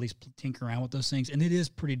able to at least tinker around with those things, and it is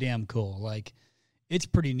pretty damn cool. Like, it's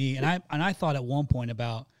pretty neat. And I thought at one point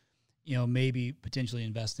about, maybe potentially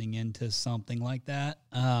investing into something like that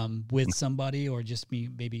with somebody, or just me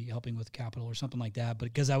maybe helping with capital or something like that. But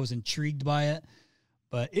because I was intrigued by it,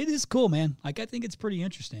 but it is cool, man. Like, I think it's pretty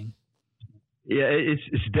interesting. Yeah,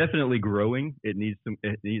 it's definitely growing. It needs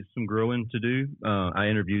some growing to do. I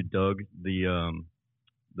interviewed Doug, the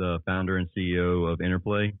founder and CEO of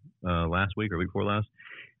Interplay, last week or week before last.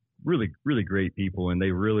 Really, really great people, and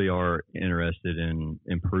they really are interested in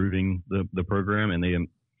improving the program. And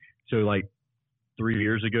so like 3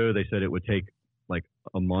 years ago, they said it would take like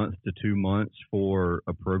a month to 2 months for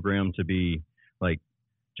a program to be like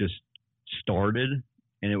just started.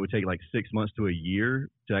 And it would take like 6 months to a year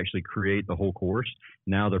to actually create the whole course.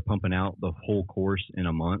 Now they're pumping out the whole course in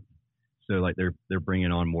a month. So like they're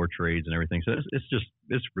bringing on more trades and everything. So it's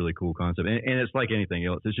a really cool concept. And it's like anything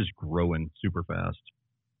else. It's just growing super fast.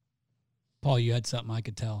 Paul, you had something I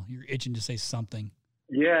could tell. You're itching to say something.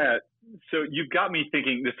 Yeah. So you've got me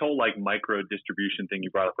thinking, this whole like micro distribution thing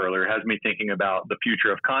you brought up earlier has me thinking about the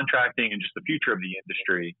future of contracting and just the future of the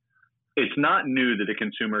industry. It's not new that a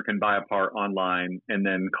consumer can buy a part online and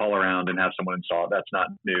then call around and have someone install it. That's not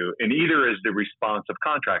new. And either is the response of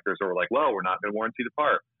contractors, or like, well, we're not going to warranty the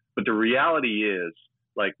part. But the reality is,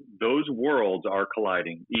 like, those worlds are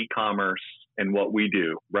colliding. E-commerce, and what we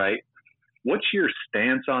do, right? What's your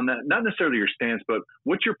stance on that? Not necessarily your stance, but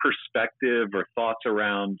what's your perspective or thoughts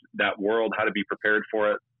around that world, how to be prepared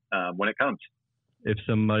for it when it comes? If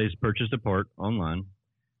somebody's purchased a part online,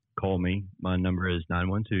 call me. My number is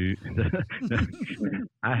 912.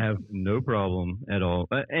 I have no problem at all.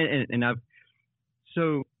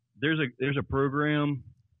 So there's a program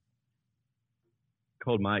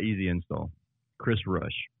called My Easy Install. Chris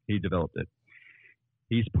Rush, he developed it.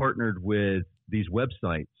 He's partnered with these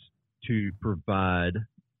websites to provide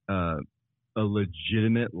a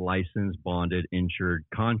legitimate, licensed, bonded, insured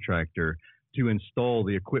contractor to install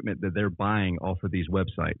the equipment that they're buying off of these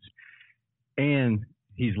websites. And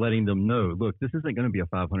he's letting them know, look, this isn't going to be a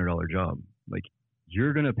 $500 job. Like,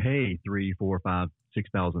 you're going to pay $3,000, $4,000, $5,000,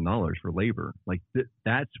 $6,000 for labor. Like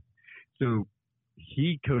that's so.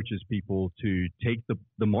 He coaches people to take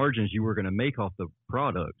the margins you were going to make off the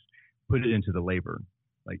products, put it into the labor.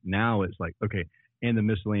 Like now it's like, okay, and the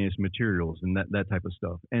miscellaneous materials and that type of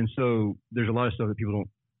stuff. And so there's a lot of stuff that people don't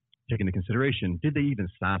take into consideration. Did they even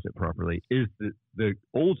size it properly? Is the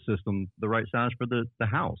old system the right size for the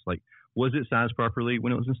house? Like, was it sized properly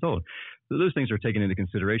when it was installed? So those things are taken into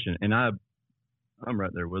consideration. And I'm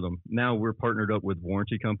right there with them. Now we're partnered up with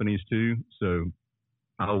warranty companies too. So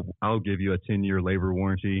I'll give you a 10-year labor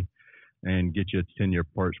warranty and get you a 10-year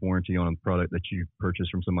parts warranty on a product that you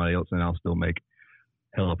purchased from somebody else, and I'll still make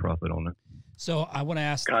hella profit on it. So I want to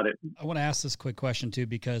ask. Got it. I want to ask this quick question too,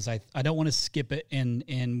 because I don't want to skip it,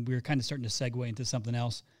 and we're kind of starting to segue into something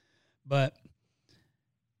else. But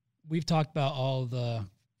we've talked about all the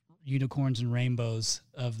unicorns and rainbows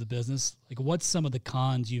of the business. Like, what's some of the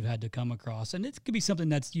cons you've had to come across? And it could be something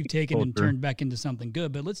that's you've taken and turned back into something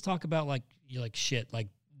good. But let's talk about like you're like shit. Like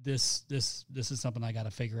this is something I got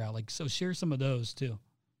to figure out. Like, so share some of those too.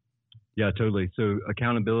 Yeah, totally. So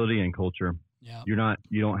accountability and culture. Yeah. You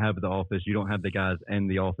don't have the office. You don't have the guys in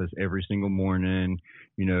the office every single morning,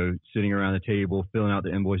 sitting around the table, filling out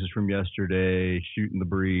the invoices from yesterday, shooting the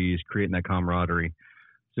breeze, creating that camaraderie.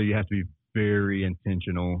 So you have to be very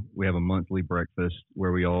intentional. We have a monthly breakfast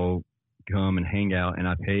where we all come and hang out, and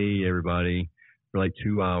I pay everybody for like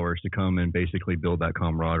 2 hours to come and basically build that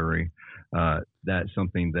camaraderie. That's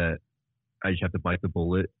something that I just have to bite the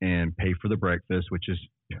bullet and pay for the breakfast, which is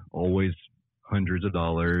always hundreds of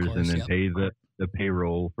dollars, and then pay the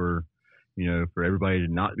payroll for everybody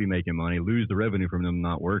to not be making money, lose the revenue from them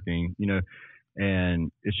not working, and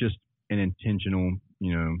it's just an intentional,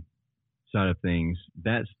 side of things.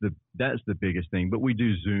 That's the biggest thing. But we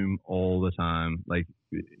do Zoom all the time. Like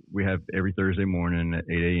we have every Thursday morning at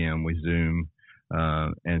 8 a.m. we Zoom,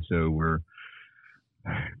 and so we're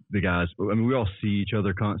the guys. I mean, we all see each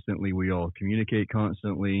other constantly. We all communicate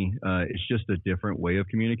constantly. It's just a different way of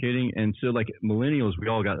communicating. And so, like millennials, we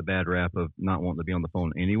all got the bad rap of not wanting to be on the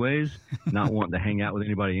phone anyways, not wanting to hang out with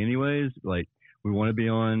anybody anyways. Like we want to be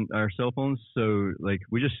on our cell phones. So like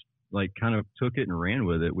we just like kind of took it and ran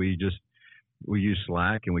with it. We use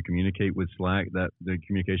Slack and we communicate with Slack, the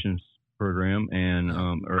communications program and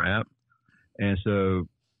or app. And so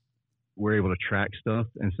we're able to track stuff,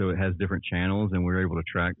 and so it has different channels, and we're able to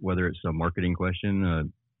track whether it's a marketing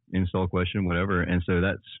question, install question, whatever. And so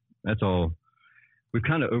that's all. We've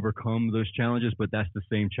kind of overcome those challenges, but that's the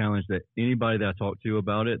same challenge that anybody that I talk to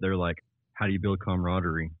about it, they're like, how do you build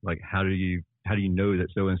camaraderie? Like, how do you know that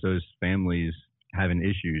so-and-so's family's having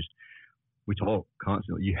issues? We talk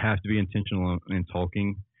constantly. You have to be intentional in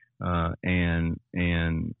talking and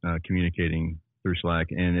communicating through Slack,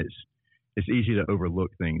 and it's easy to overlook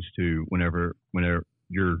things too. Whenever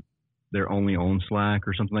they're only on Slack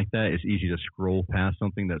or something like that, it's easy to scroll past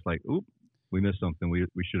something that's like, oop, we missed something. We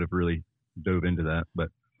should have really dove into that. But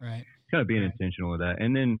right, kind of being intentional with that.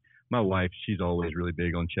 And then my wife, she's always really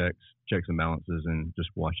big on checks and balances, and just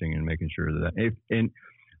watching and making sure that. And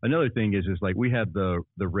another thing is like we have the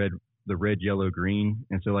red, yellow, green.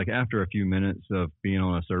 And so like after a few minutes of being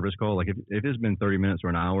on a service call, like if it's been 30 minutes or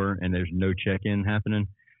an hour and there's no check-in happening,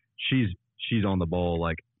 she's on the ball,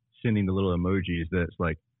 like sending the little emojis that's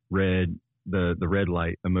like red, the red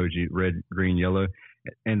light emoji, red, green, yellow.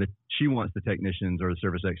 And she wants the technicians or the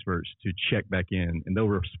service experts to check back in, and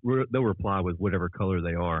they'll reply with whatever color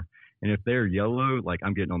they are. And if they're yellow, like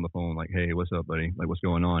I'm getting on the phone, like, hey, what's up, buddy? Like, what's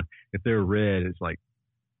going on? If they're red, it's like,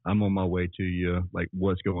 I'm on my way to you. Like,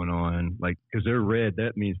 what's going on? Like, because they're red,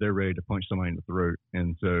 that means they're ready to punch somebody in the throat.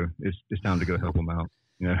 And so it's time to go help them out.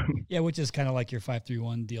 Yeah, which is kind of like your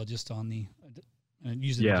 531 deal, just on the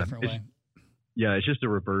use it a different way. Yeah, it's just the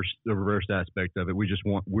reverse aspect of it.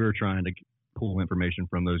 We're trying to pull information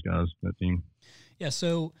from those guys, that team. Yeah,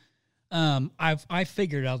 so I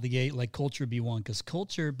figured out the gate like culture be one, because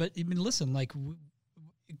culture. But I mean, listen, like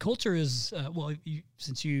culture is,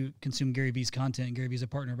 since you consume Gary Vee's content, and Gary Vee's a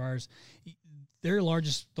partner of ours, the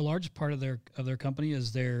largest part of their company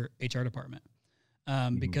is their HR department,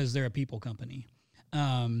 because they're a people company.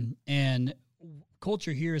 And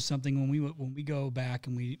culture here is something when we go back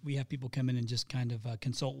and we have people come in and just kind of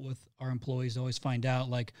consult with our employees, always find out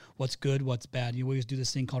like what's good, what's bad. You always do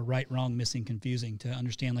this thing called right, wrong, missing, confusing to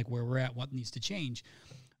understand like where we're at, what needs to change.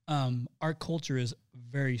 Our culture is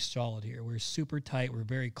very solid here. We're super tight. We're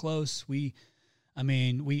very close. We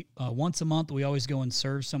once a month we always go and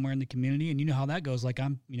serve somewhere in the community, and you know how that goes. Like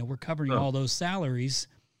we're covering all those salaries,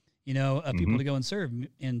 of people to go and serve,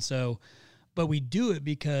 and so, but we do it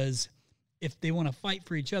because if they want to fight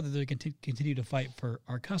for each other, they can continue to fight for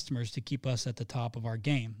our customers to keep us at the top of our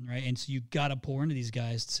game, right? And so you got to pour into these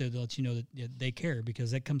guys to let you know that they care, because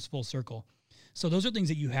that comes full circle. So those are things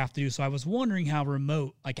that you have to do. So I was wondering how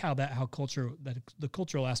remote, like the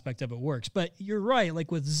cultural aspect of it works. But you're right, like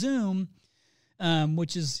with Zoom,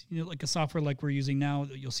 which is like a software like we're using now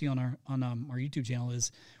that you'll see on our YouTube channel,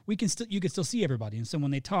 is you can still see everybody, and so when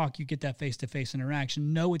they talk, you get that face-to-face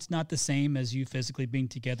interaction. No, it's not the same as you physically being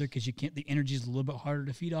together, because the energy is a little bit harder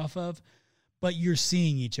to feed off of, but you're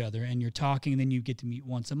seeing each other and you're talking, and then you get to meet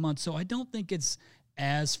once a month. So I don't think it's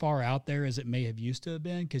as far out there as it may have used to have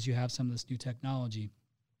been, because you have some of this new technology.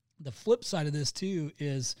 The flip side of this too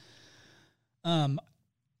is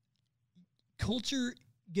culture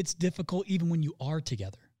gets difficult even when you are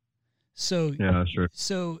together. So yeah, sure.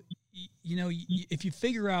 So if you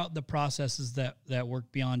figure out the processes that work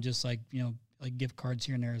beyond just like gift cards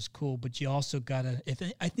here and there is cool, but you also gotta.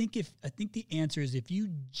 I think the answer is if you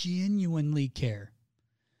genuinely care.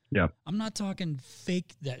 Yeah, I'm not talking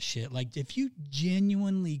fake that shit. Like if you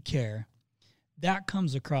genuinely care, that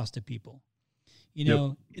comes across to people.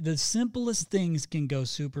 The simplest things can go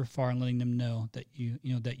super far in letting them know that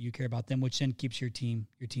you care about them, which then keeps your team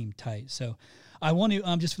tight. So I want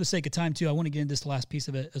to, just for the sake of time too, I want to get into this last piece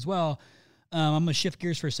of it as well. I'm going to shift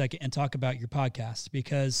gears for a second and talk about your podcast,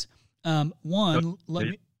 because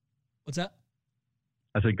what's that?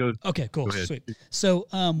 I said go. Okay, cool. Go ahead. Sweet. So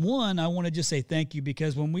one, I want to just say thank you,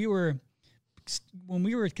 because when we were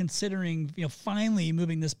considering, finally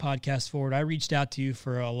moving this podcast forward, I reached out to you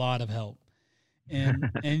for a lot of help.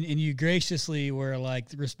 And you graciously were like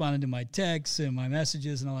responding to my texts and my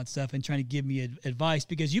messages and all that stuff, and trying to give me advice,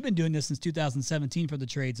 because you've been doing this since 2017 for the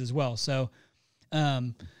trades as well. So,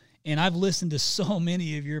 and I've listened to so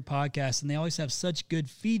many of your podcasts, and they always have such good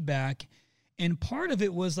feedback. And part of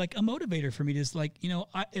it was like a motivator for me to just like,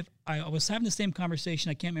 if I was having the same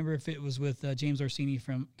conversation, I can't remember if it was with James Orsini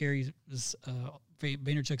from Gary's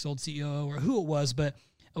Vaynerchuk's old CEO or who it was, but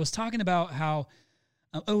I was talking about how,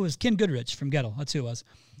 it was Ken Goodrich from Gettle. That's who it was.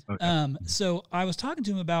 Okay. So I was talking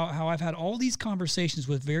to him about how I've had all these conversations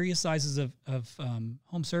with various sizes of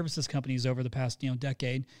home services companies over the past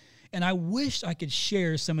decade, and I wished I could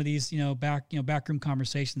share some of these backroom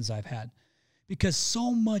conversations I've had, because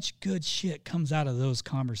so much good shit comes out of those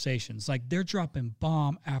conversations. Like they're dropping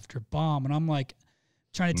bomb after bomb, and I'm like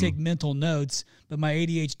trying to take mental notes, but my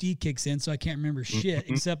ADHD kicks in, so I can't remember shit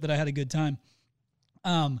except that I had a good time.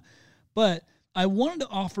 But I wanted to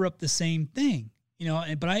offer up the same thing,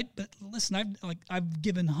 but listen, I've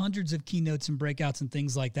given hundreds of keynotes and breakouts and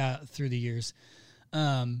things like that through the years.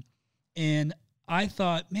 And I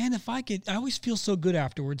thought, man, if I could, I always feel so good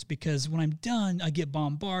afterwards, because when I'm done, I get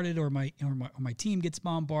bombarded, or my team gets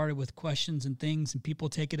bombarded with questions and things, and people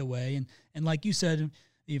take it away. And like you said,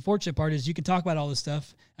 the unfortunate part is you can talk about all this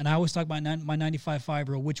stuff. And I always talk about my 95.5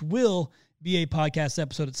 rule, which will be a podcast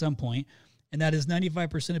episode at some point. And that is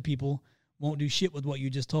 95% of people won't do shit with what you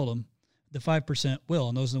just told them. The 5% will,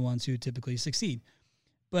 and those are the ones who typically succeed.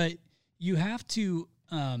 But you have to,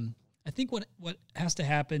 I think what has to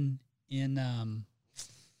happen in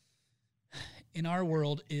our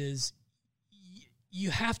world is you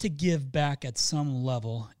have to give back at some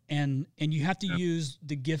level, and you have to use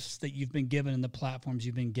the gifts that you've been given and the platforms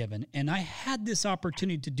you've been given. And I had this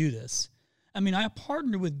opportunity to do this. I mean, I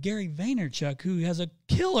partnered with Gary Vaynerchuk, who has a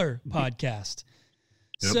killer podcast.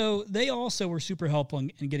 Yep. So they also were super helpful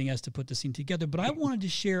in getting us to put this thing together. But I wanted to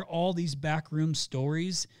share all these backroom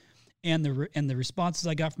stories and the responses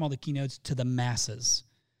I got from all the keynotes to the masses.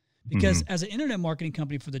 Because as an internet marketing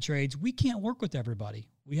company for the trades, we can't work with everybody.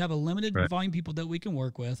 We have a limited volume of people that we can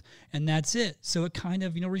work with, and that's it. So it kind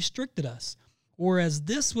of restricted us. Whereas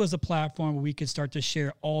this was a platform where we could start to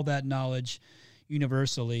share all that knowledge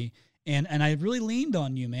universally. And I really leaned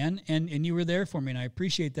on you, man. And you were there for me, and I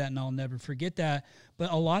appreciate that, and I'll never forget that.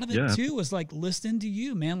 But a lot of it too was like listening to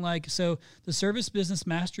you, man. Like, so the Service Business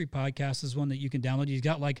Mastery podcast is one that you can download. You've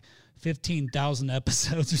got like 15,000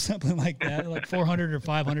 episodes or something like that, like 400 or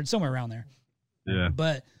 500, somewhere around there. Yeah.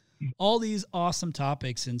 But all these awesome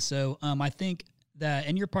topics. And so I think that,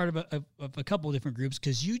 and you're part of a couple of different groups,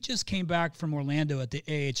 because you just came back from Orlando at the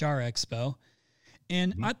AHR Expo.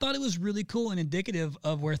 And I thought it was really cool and indicative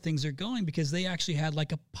of where things are going, because they actually had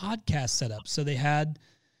like a podcast set up. So they had,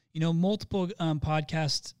 multiple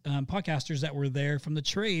podcasters that were there from the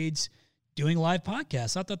trades doing live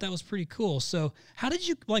podcasts. I thought that was pretty cool. So how did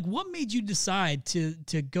you, what made you decide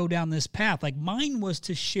to go down this path? Like, mine was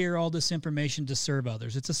to share all this information to serve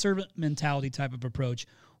others. It's a servant mentality type of approach.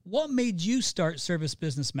 What made you start Service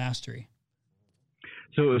Business Mastery?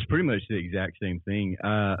 So it was pretty much the exact same thing.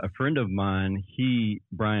 A friend of mine,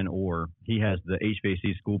 Brian Orr, he has the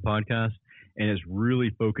HVAC School podcast, and is really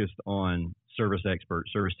focused on service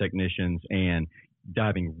experts, service technicians, and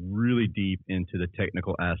diving really deep into the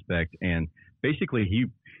technical aspect. And basically,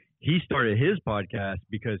 he started his podcast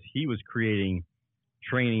because he was creating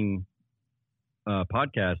training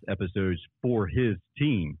podcast episodes for his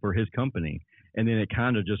team, for his company, and then it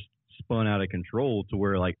kind of just spun out of control to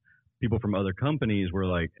where people from other companies were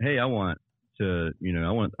like, hey, I want to,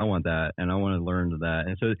 I want that, and I want to learn that.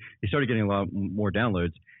 And so he started getting a lot more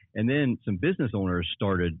downloads. And then some business owners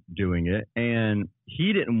started doing it, and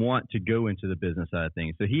he didn't want to go into the business side of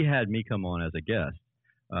things. So he had me come on as a guest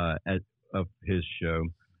of his show,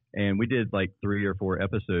 and we did 3 or 4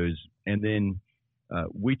 episodes. And then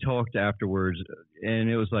we talked afterwards, and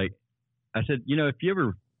it was like, I said, if you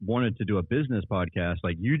ever wanted to do a business podcast,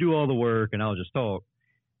 you do all the work and I'll just talk,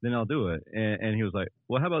 then I'll do it. And he was like,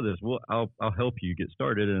 well, how about this? Well, I'll help you get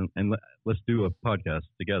started, and let's do a podcast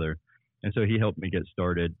together. And so he helped me get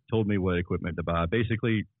started, told me what equipment to buy,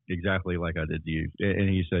 basically exactly like I did to you. And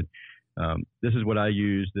he said, this is what I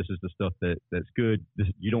use. This is the stuff that's good.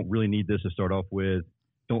 You don't really need this to start off with.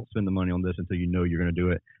 Don't spend the money on this until you know you're going to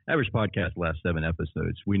do it. Average podcast lasts 7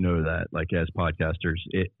 episodes. We know that, as podcasters,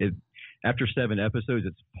 after 7 episodes,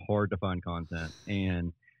 it's hard to find content.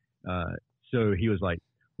 And so he was like,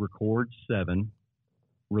 record 7,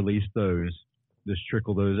 release those, just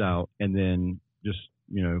trickle those out, and then just,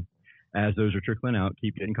 as those are trickling out,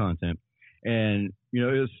 keep getting content. And, it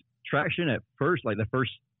was traction at first, the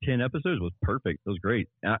first 10 episodes was perfect. It was great.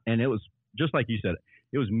 And it was just like you said,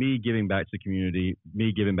 it was me giving back to the community,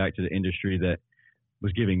 me giving back to the industry that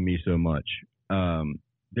was giving me so much.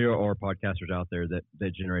 There are podcasters out there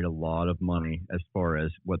that generate a lot of money as far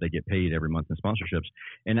as what they get paid every month in sponsorships.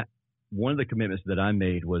 And one of the commitments that I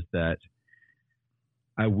made was that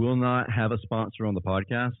I will not have a sponsor on the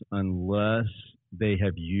podcast unless I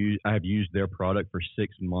have used their product for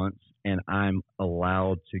 6 months and I'm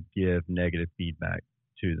allowed to give negative feedback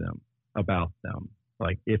to them about them.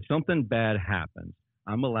 If something bad happens,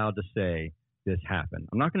 I'm allowed to say this happened.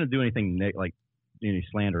 I'm not going to do anything any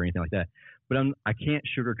slander or anything like that, but I can't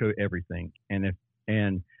sugarcoat everything. And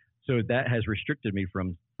so that has restricted me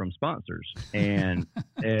from sponsors. And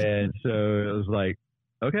and so it was like,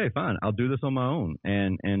 okay, fine, I'll do this on my own.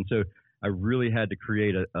 And so I really had to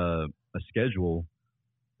create a schedule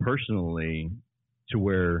personally to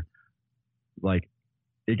where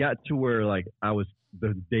it got to where I was,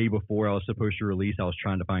 the day before I was supposed to release, I was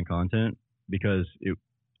trying to find content because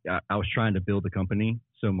I was trying to build the company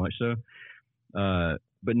so much so.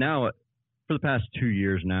 But now for the past 2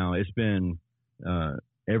 years now, it's been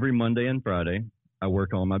every Monday and Friday I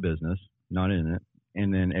work on my business, not in it.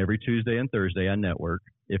 And then every Tuesday and Thursday I network.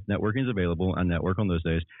 If networking is available, I network on those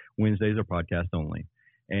days. Wednesdays are podcast only.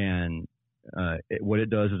 And what it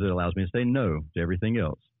does is it allows me to say no to everything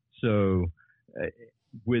else. So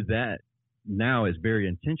with that, now it's very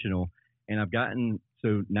intentional. And I've gotten,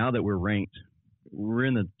 so now that we're ranked, we're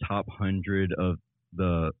in the top 100 of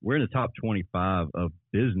we're in the top 25 of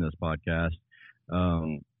business podcasts.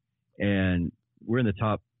 And we're in the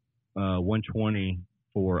top 120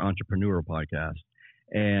 for entrepreneurial podcasts.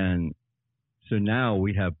 And so now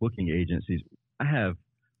we have booking agencies. I have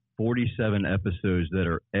 47 episodes that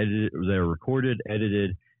are recorded,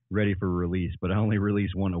 edited, ready for release, but I only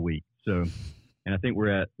release 1 a week. So, and I think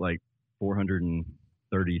we're at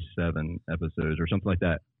 437 episodes or something like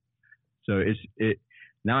that. So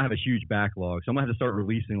now I have a huge backlog. So I'm gonna have to start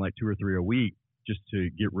releasing 2 or 3 a week just to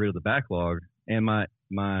get rid of the backlog. And my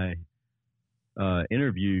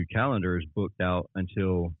interview calendar is booked out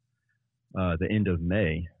until the end of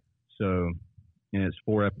May. So, and it's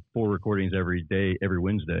 4 recordings every day, every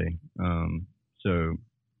Wednesday. So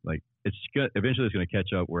eventually it's going to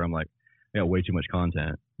catch up where I'm I got way too much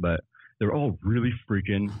content, but they're all really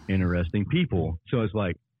freaking interesting people. So it's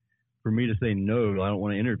like, for me to say, no, I don't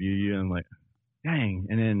want to interview you, I'm like, dang.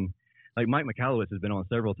 And then like Mike McAllowitz has been on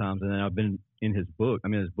several times, and then I've been in his book.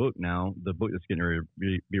 I'm in his book now, the book that's getting ready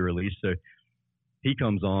to be released. So he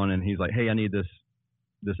comes on and he's like, hey, I need this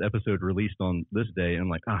episode released on this day. And I'm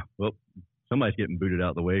like, well, somebody's getting booted out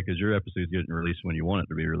of the way because your episode's getting released when you want it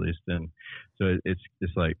to be released. And so it's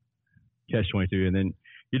like catch-22. And then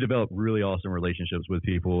you develop really awesome relationships with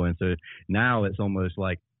people. And so now it's almost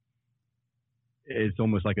like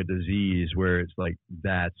a disease where it's like,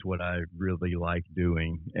 that's what I really like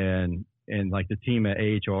doing. And like the team at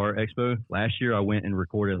AHR Expo last year, I went and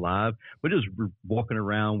recorded live, but just walking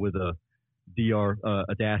around with a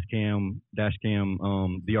dash cam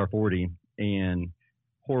DR40 and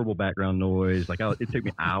horrible background noise. Like it took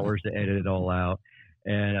me hours to edit it all out.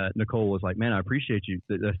 And Nicole was like, man, I appreciate you.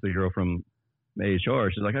 That's the girl from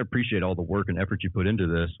AHR. She's like, I appreciate all the work and effort you put into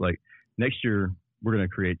this. Like next year, we're going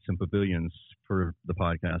to create some pavilions for the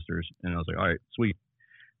podcasters. And I was like, all right, sweet.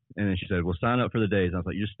 And then she said, well, sign up for the days. And I was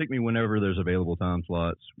like, you just stick me whenever there's available time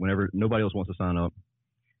slots, whenever nobody else wants to sign up.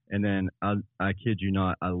 And then I kid you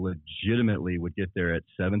not, I legitimately would get there at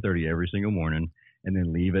 7:30 every single morning and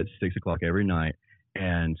then leave at 6 o'clock every night.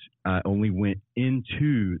 And I only went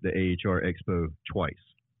into the AHR Expo twice.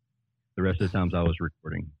 The rest of the times I was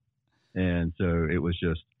recording. And so it was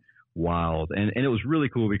just wild. And it was really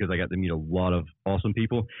cool because I got to meet a lot of awesome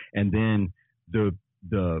people. And then the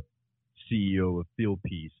CEO of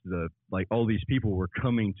Fieldpiece, like all these people were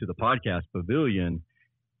coming to the podcast pavilion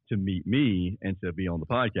to meet me and to be on the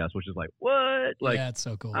podcast, which is like, what? Like, yeah, it's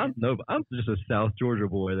so cool. I'm just a South Georgia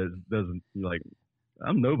boy that doesn't like,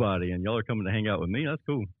 I'm nobody, and y'all are coming to hang out with me. That's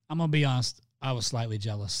cool. I'm gonna be honest. I was slightly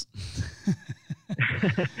jealous.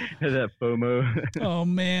 That FOMO. Oh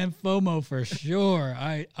man, FOMO for sure.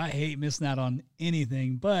 I hate missing out on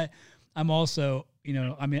anything, but I'm also,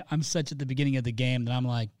 I'm such at the beginning of the game that I'm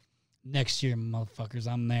like, next year, motherfuckers,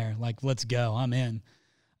 I'm there. Like, let's go. I'm in.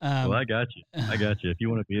 Well, I got you. If you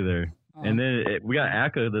want to be there. And then we got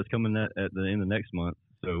ACA that's coming at the end of next month,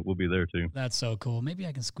 so we'll be there too. That's so cool. Maybe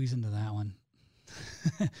I can squeeze into that one.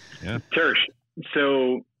 Yeah. Tersh,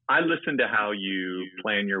 so I listened to how you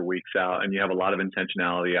plan your weeks out, and you have a lot of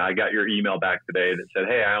intentionality. I got your email back today that said,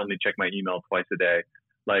 hey, I only check my email twice a day.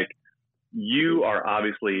 Like, you are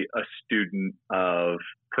obviously a student of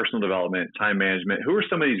personal development, time management. Who are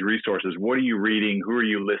some of these resources? What are you reading? Who are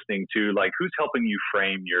you listening to? Like, who's helping you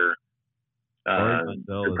frame your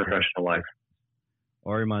professional life?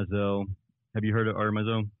 Ari Mizell. Have you heard of Ari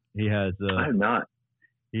Mizell? He has. I have not.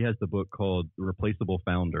 He has the book called Replaceable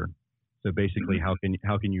Founder. So basically, how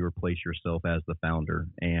can you replace yourself as the founder?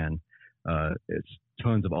 And it's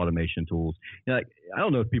tons of automation tools. Like, I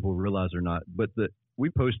don't know if people realize or not, but we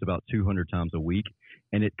post about 200 times a week,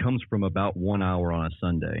 and it comes from about 1 hour on a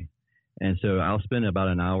Sunday. And so I'll spend about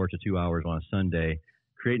an hour to 2 hours on a Sunday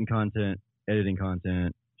creating content, editing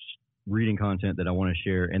content, reading content that I want to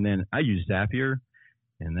share. And then I use Zapier,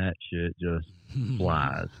 and that shit just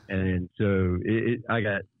flies. And so I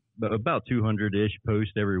got about 200-ish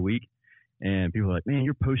posts every week. And people are like, man,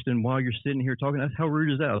 you're posting while you're sitting here talking. How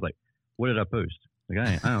rude is that? I was like, what did I post? Like,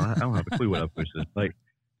 I don't have a clue what I posted. Like,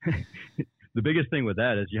 the biggest thing with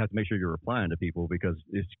that is you have to make sure you're replying to people because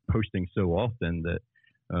it's posting so often that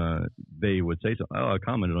they would say, I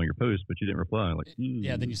commented on your post, but you didn't reply. Like,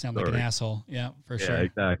 yeah, then you sound like an asshole. Yeah, for sure. Yeah,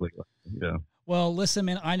 exactly. Yeah. Well, listen,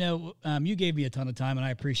 man, I know you gave me a ton of time, and I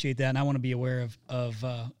appreciate that. And I want to be aware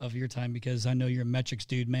of your time because I know you're a metrics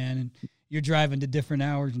dude, man, and you're driving to different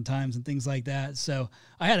hours and times and things like that. So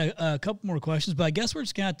I had a couple more questions, but I guess we're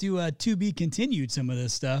just going to have to be continued some of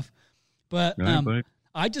this stuff. But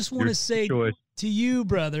I just want to say to you,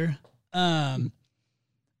 brother, man,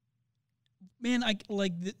 I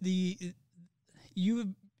like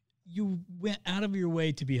you went out of your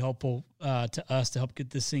way to be helpful to us to help get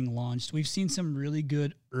this thing launched. We've seen some really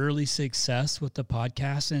good early success with the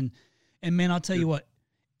podcast, and man, I'll tell you what,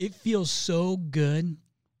 it feels so good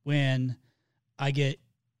when I get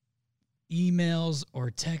emails or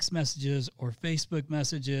text messages or Facebook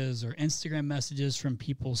messages or Instagram messages from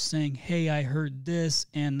people saying, hey, I heard this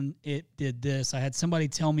and it did this. I had somebody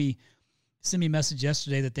send me a message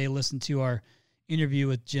yesterday that they listened to our interview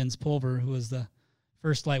with Jens Pulver, who was the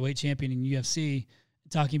first lightweight champion in UFC,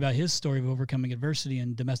 talking about his story of overcoming adversity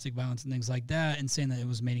and domestic violence and things like that, and saying that it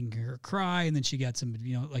was making her cry. And then she got some,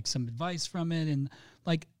 some advice from it. And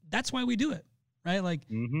like, that's why we do it, right? Like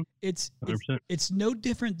it's no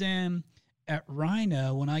different than at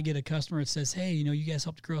Rhino, when I get a customer that says, hey, you guys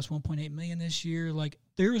helped grow us 1.8 million this year. Like,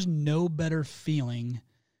 there is no better feeling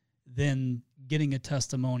than getting a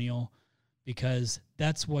testimonial because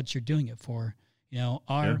that's what you're doing it for. You know,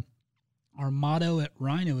 our motto at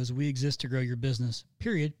Rhino is we exist to grow your business,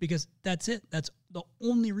 period, because that's it. That's the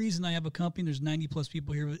only reason I have a company. There's 90 plus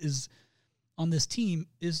people here is on this team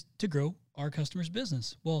is to grow our customers'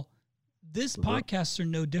 business. Well, this podcasts are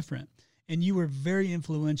no different. And you were very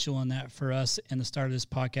influential on that for us in the start of this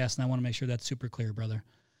podcast. And I want to make sure that's super clear, brother.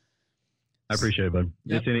 I appreciate it, bud.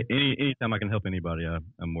 Yep. Anytime I can help anybody,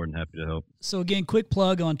 I'm more than happy to help. So again, quick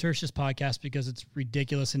plug on Tersh's podcast because it's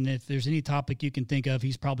ridiculous. And if there's any topic you can think of,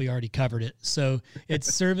 he's probably already covered it. So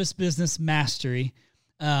it's Service Business Mastery.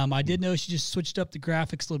 I did know she just switched up the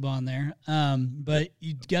graphics a little bit on there. But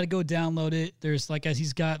you got to go download it. There's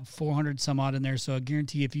he's got 400 some odd in there. So I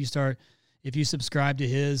guarantee if you subscribe to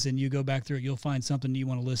his and you go back through it, you'll find something you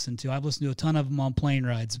want to listen to. I've listened to a ton of them on plane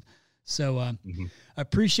rides. So I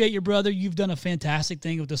appreciate your brother. You've done a fantastic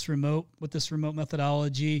thing with this remote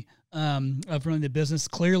methodology of running the business.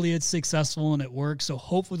 Clearly it's successful and it works. So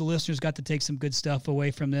hopefully the listeners got to take some good stuff away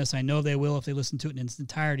from this. I know they will if they listen to it in its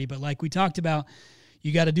entirety. But like we talked about,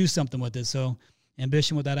 you got to do something with it. So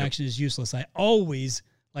ambition without action is useless. I always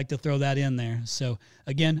like to throw that in there. So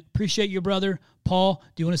again, appreciate your brother. Paul,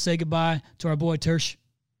 do you want to say goodbye to our boy Tersh?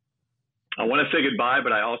 I want to say goodbye,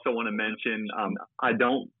 but I also want to mention I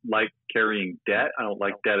don't like carrying debt. I don't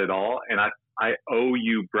like debt at all. And I owe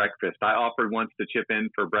you breakfast. I offered once to chip in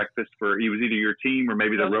for breakfast it was either your team or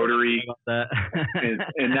maybe the Rotary. and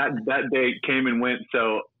that date came and went.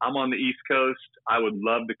 So I'm on the East Coast. I would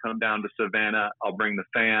love to come down to Savannah. I'll bring the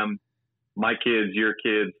fam, my kids, your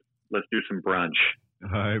kids. Let's do some brunch.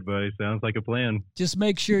 All right, buddy. Sounds like a plan. Just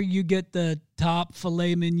make sure you get the top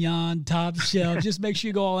filet mignon, top shelf. Just make sure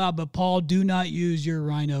you go all out. But, Paul, do not use your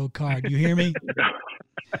Rhino card. You hear me?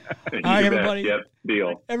 All right, everybody. Yep,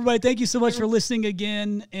 deal. Everybody, thank you so much for listening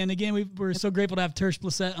again. And, again, we're so grateful to have Tersh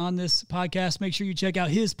Blissett on this podcast. Make sure you check out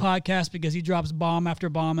his podcast because he drops bomb after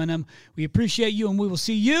bomb in them. We appreciate you, and we will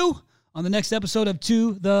see you on the next episode of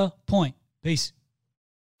To The Point. Peace.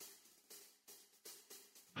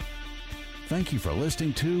 Thank you for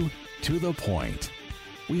listening to The Point.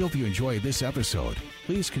 We hope you enjoyed this episode.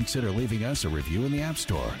 Please consider leaving us a review in the App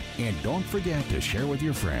Store. And don't forget to share with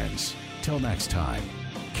your friends. Till next time,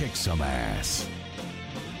 kick some ass.